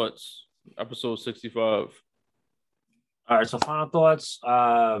 final thoughts. Episode 65. All right, so final thoughts.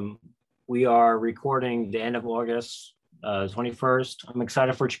 We are recording the end of August, 21st. I'm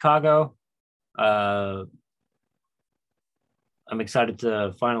excited for Chicago. I'm excited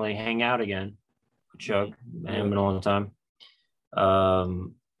to finally hang out again with Chuck. I haven't been a long time.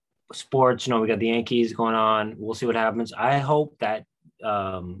 Sports, we got the Yankees going on. We'll see what happens. I hope that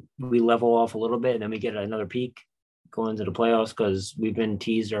we level off a little bit and then we get another peak going into the playoffs, because we've been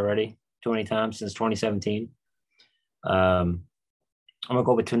teased already too many times since 2017. I'm gonna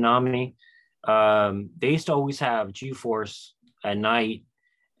go with Toonami. They used to always have G-Force at night,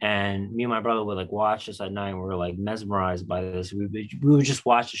 and me and my brother would like watch this at night, and we were like mesmerized by this. We would just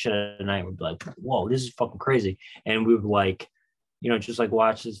watch the shit at night. We'd be like, "Whoa, this is fucking crazy!" And we would like, just like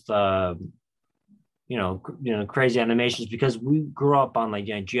watch this, crazy animations, because we grew up on like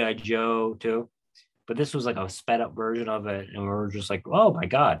G.I. Joe too, but this was like a sped up version of it, and we were just like, "Oh my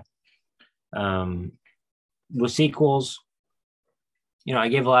god!" With sequels, I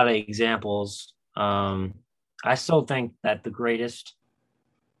gave a lot of examples. I still think that the greatest,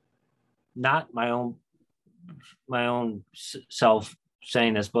 not my own self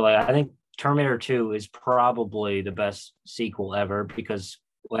saying this, but like I think Terminator 2 is probably the best sequel ever, because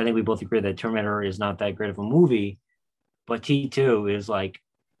I think we both agree that Terminator is not that great of a movie, but T2 is like,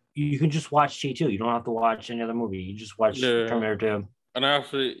 you can just watch T2. You don't have to watch any other movie. You just watch Terminator 2. And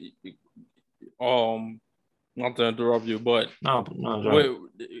actually, not to interrupt you, but no,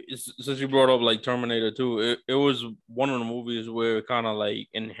 since you brought up like Terminator 2, it was one of the movies where it kind of like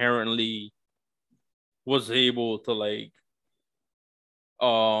inherently was able to like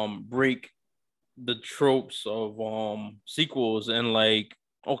break the tropes of sequels, and like,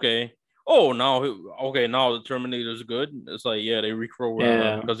 now the Terminator's good. It's like, yeah, they reprogrammed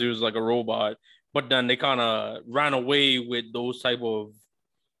him because he was like a robot, but then they kind of ran away with those type of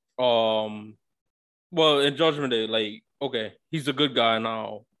well, in Judgment Day, like, okay, he's a good guy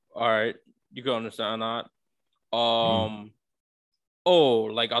now. All right, you can understand that.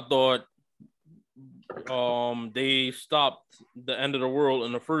 Like I thought they stopped the end of the world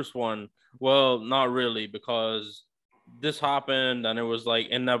in the first one. Well, not really, because this happened and it was like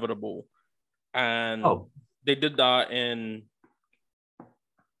inevitable. And they did that in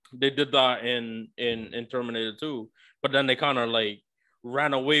Terminator 2, but then they kind of like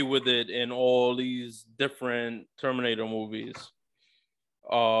ran away with it in all these different Terminator movies.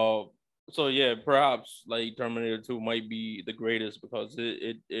 So yeah, perhaps like Terminator 2 might be the greatest because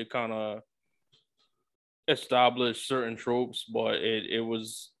it kind of established certain tropes, but it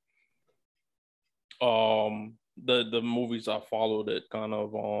was the movies that followed it kind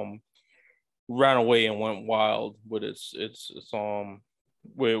of ran away and went wild with its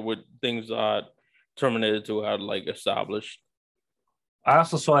with things that Terminator 2 had like established. I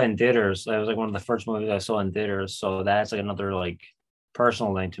also saw it in theaters. It was like one of the first movies I saw in theaters, so that's like another like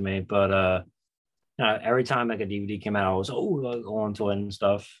personal thing to me. But every time like a DVD came out, I was going to it and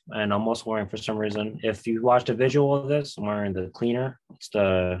stuff. And I'm also wearing, for some reason, if you watch the visual of this, I'm wearing the Cleaner.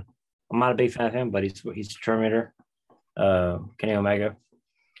 I'm not a big fan of him, but he's Terminator, Kenny Omega,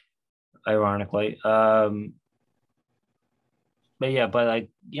 ironically. But like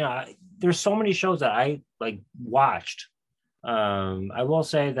there's so many shows that I like watched. I will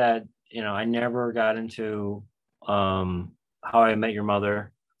say that I never got into How I Met Your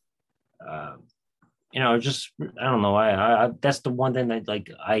Mother. Just I don't know. I that's the one thing that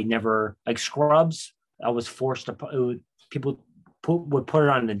like I never like Scrubs. I was forced to people would put it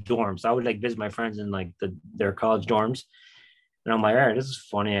on in the dorms. I would like visit my friends in like their college dorms, and I'm like, all right, this is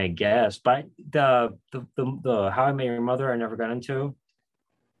funny, I guess. But the How I Met Your Mother, I never got into.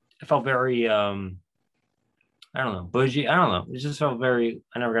 It felt very I don't know, bougie. I don't know. It just felt very.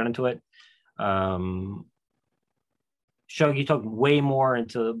 I never got into it. You talk way more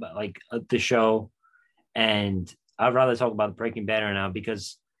into like the show, and I'd rather talk about Breaking Bad right now,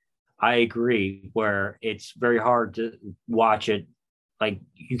 because I agree where it's very hard to watch it. Like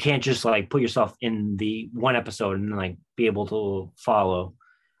you can't just like put yourself in the one episode and like be able to follow.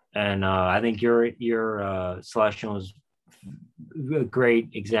 And I think your selection was a great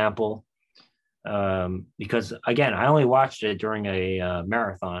example, because again, I only watched it during a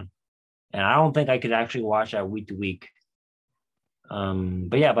marathon, and I don't think I could actually watch that week to week.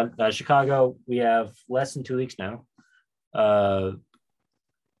 But Chicago, we have less than 2 weeks now.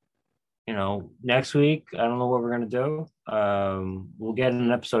 next week, I don't know what we're gonna do. We'll get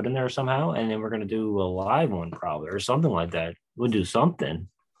an episode in there somehow, and then we're gonna do a live one probably or something like that. We'll do something.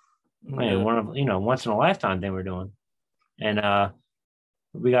 I mean, Yeah. one of once in a lifetime thing we're doing, and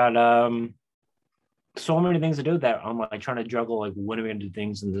we got so many things to do that I'm like trying to juggle like when are we gonna do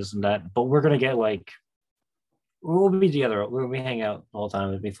things and this and that. But we're gonna get like we'll be together. We'll be hang out the whole time.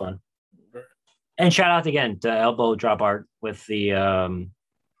 It'll be fun. And shout out again to Elbow Drop Art with the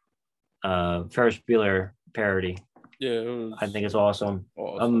Ferris Bueller parody. Yeah, I think it's awesome.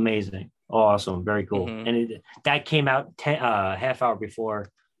 Amazing. Awesome. Very cool. And that came out half hour before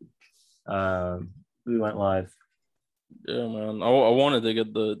we went live. Yeah, man. I wanted to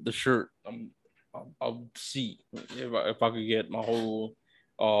get the shirt. I'll see if I could get my whole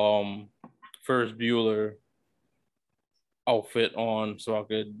Ferris Bueller outfit on, so I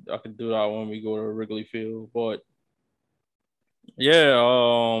could do that when we go to Wrigley Field. But yeah,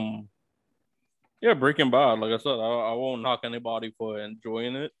 yeah, Breaking Bad. Like I said, I won't knock anybody for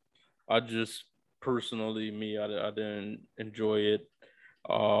enjoying it. I just personally, I didn't enjoy it.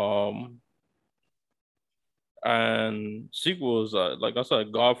 And sequels, like I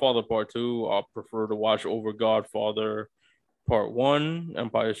said, Godfather Part 2, I prefer to watch over Godfather Part 1,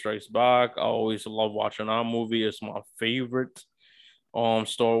 Empire Strikes Back. I always love watching that movie. It's my favorite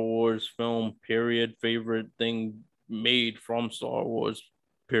Star Wars film, period. Favorite thing made from Star Wars,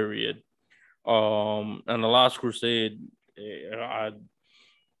 period. And The Last Crusade,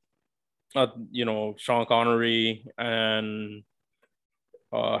 Sean Connery and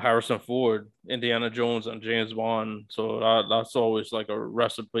Harrison Ford, Indiana Jones, and James Bond. So that's always like a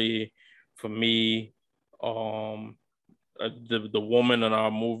recipe for me. The woman in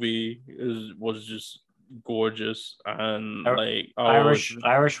our movie was just gorgeous, and like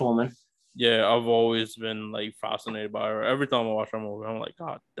Irish woman. Yeah, I've always been like fascinated by her. Every time I watch her movie, I'm like,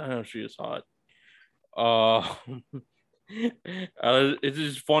 God damn, she is hot. It's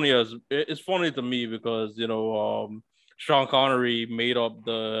just funny it's funny to me because Sean Connery made up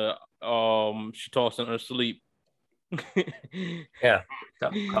the she talks in her sleep. Yeah.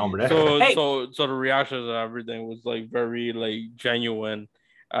 So the reactions and everything was like very like genuine,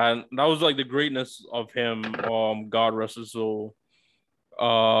 and that was like the greatness of him. God rest his soul.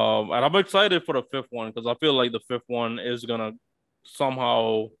 And I'm excited for the fifth one because I feel like the fifth one is gonna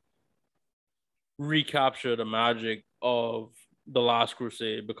somehow recapture the magic of the Last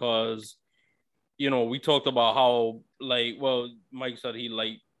Crusade, because we talked about how Mike said he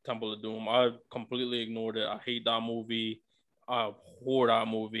liked Temple of Doom. I completely ignored it. I hate that movie. I abhor that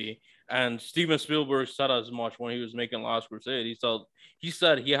movie. And Steven Spielberg said as much when he was making Last Crusade. He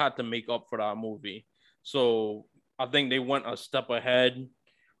said he had to make up for that movie. So I think they went a step ahead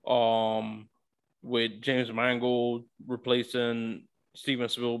with James Mangold replacing Steven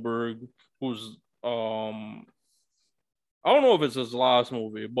Spielberg, who's I don't know if it's his last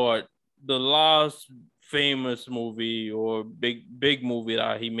movie, but the last famous movie or big movie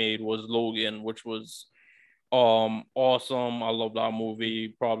that he made was Logan, which was awesome. I love that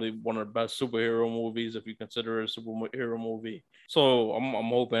movie. Probably one of the best superhero movies if you consider it a superhero movie. So I'm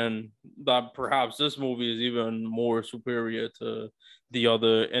hoping that perhaps this movie is even more superior to the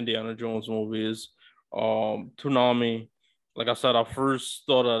other Indiana Jones movies. Toonami, like I said, I first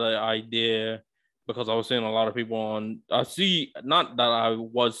thought of the idea because I was seeing a lot of people I see, not that I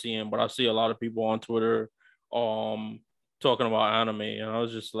was seeing, but I see a lot of people on Twitter talking about anime, and I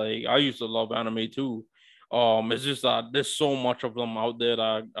was just like, I used to love anime too. It's just that there's so much of them out there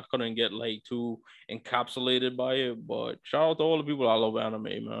that I couldn't get like too encapsulated by it. But shout out to all the people that love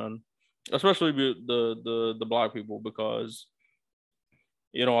anime, man, especially the black people, because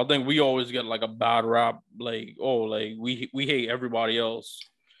I think we always get like a bad rap, like, oh, like we hate everybody else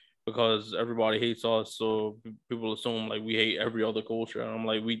because everybody hates us, so people assume like we hate every other culture. And I'm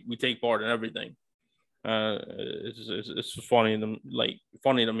like, we take part in everything. It's funny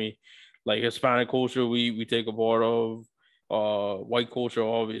to me, like Hispanic culture we take a part of, white culture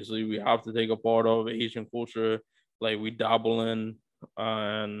obviously we have to take a part of, Asian culture like we dabble in,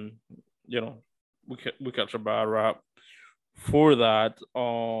 and we catch a bad rap for that.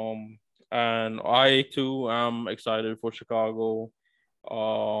 And I too am excited for Chicago.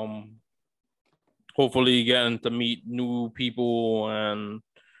 Hopefully getting to meet new people and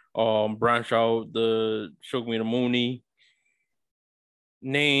branch out the Shook Me the Mooney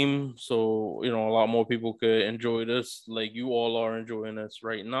name, so a lot more people could enjoy this like you all are enjoying this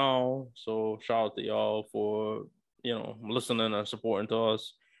right now. So shout out to y'all for listening and supporting to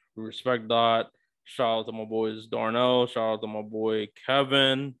us. We respect that. Shout out to my boys Darnell, shout out to my boy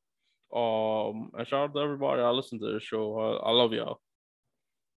Kevin, and shout out to everybody I listen to this show. I love y'all.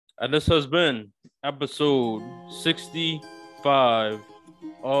 And this has been episode 65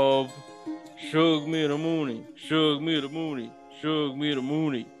 of Shug Me the Mooney, Shug Me the Mooney, Shug Me the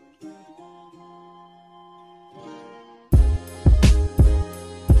Mooney.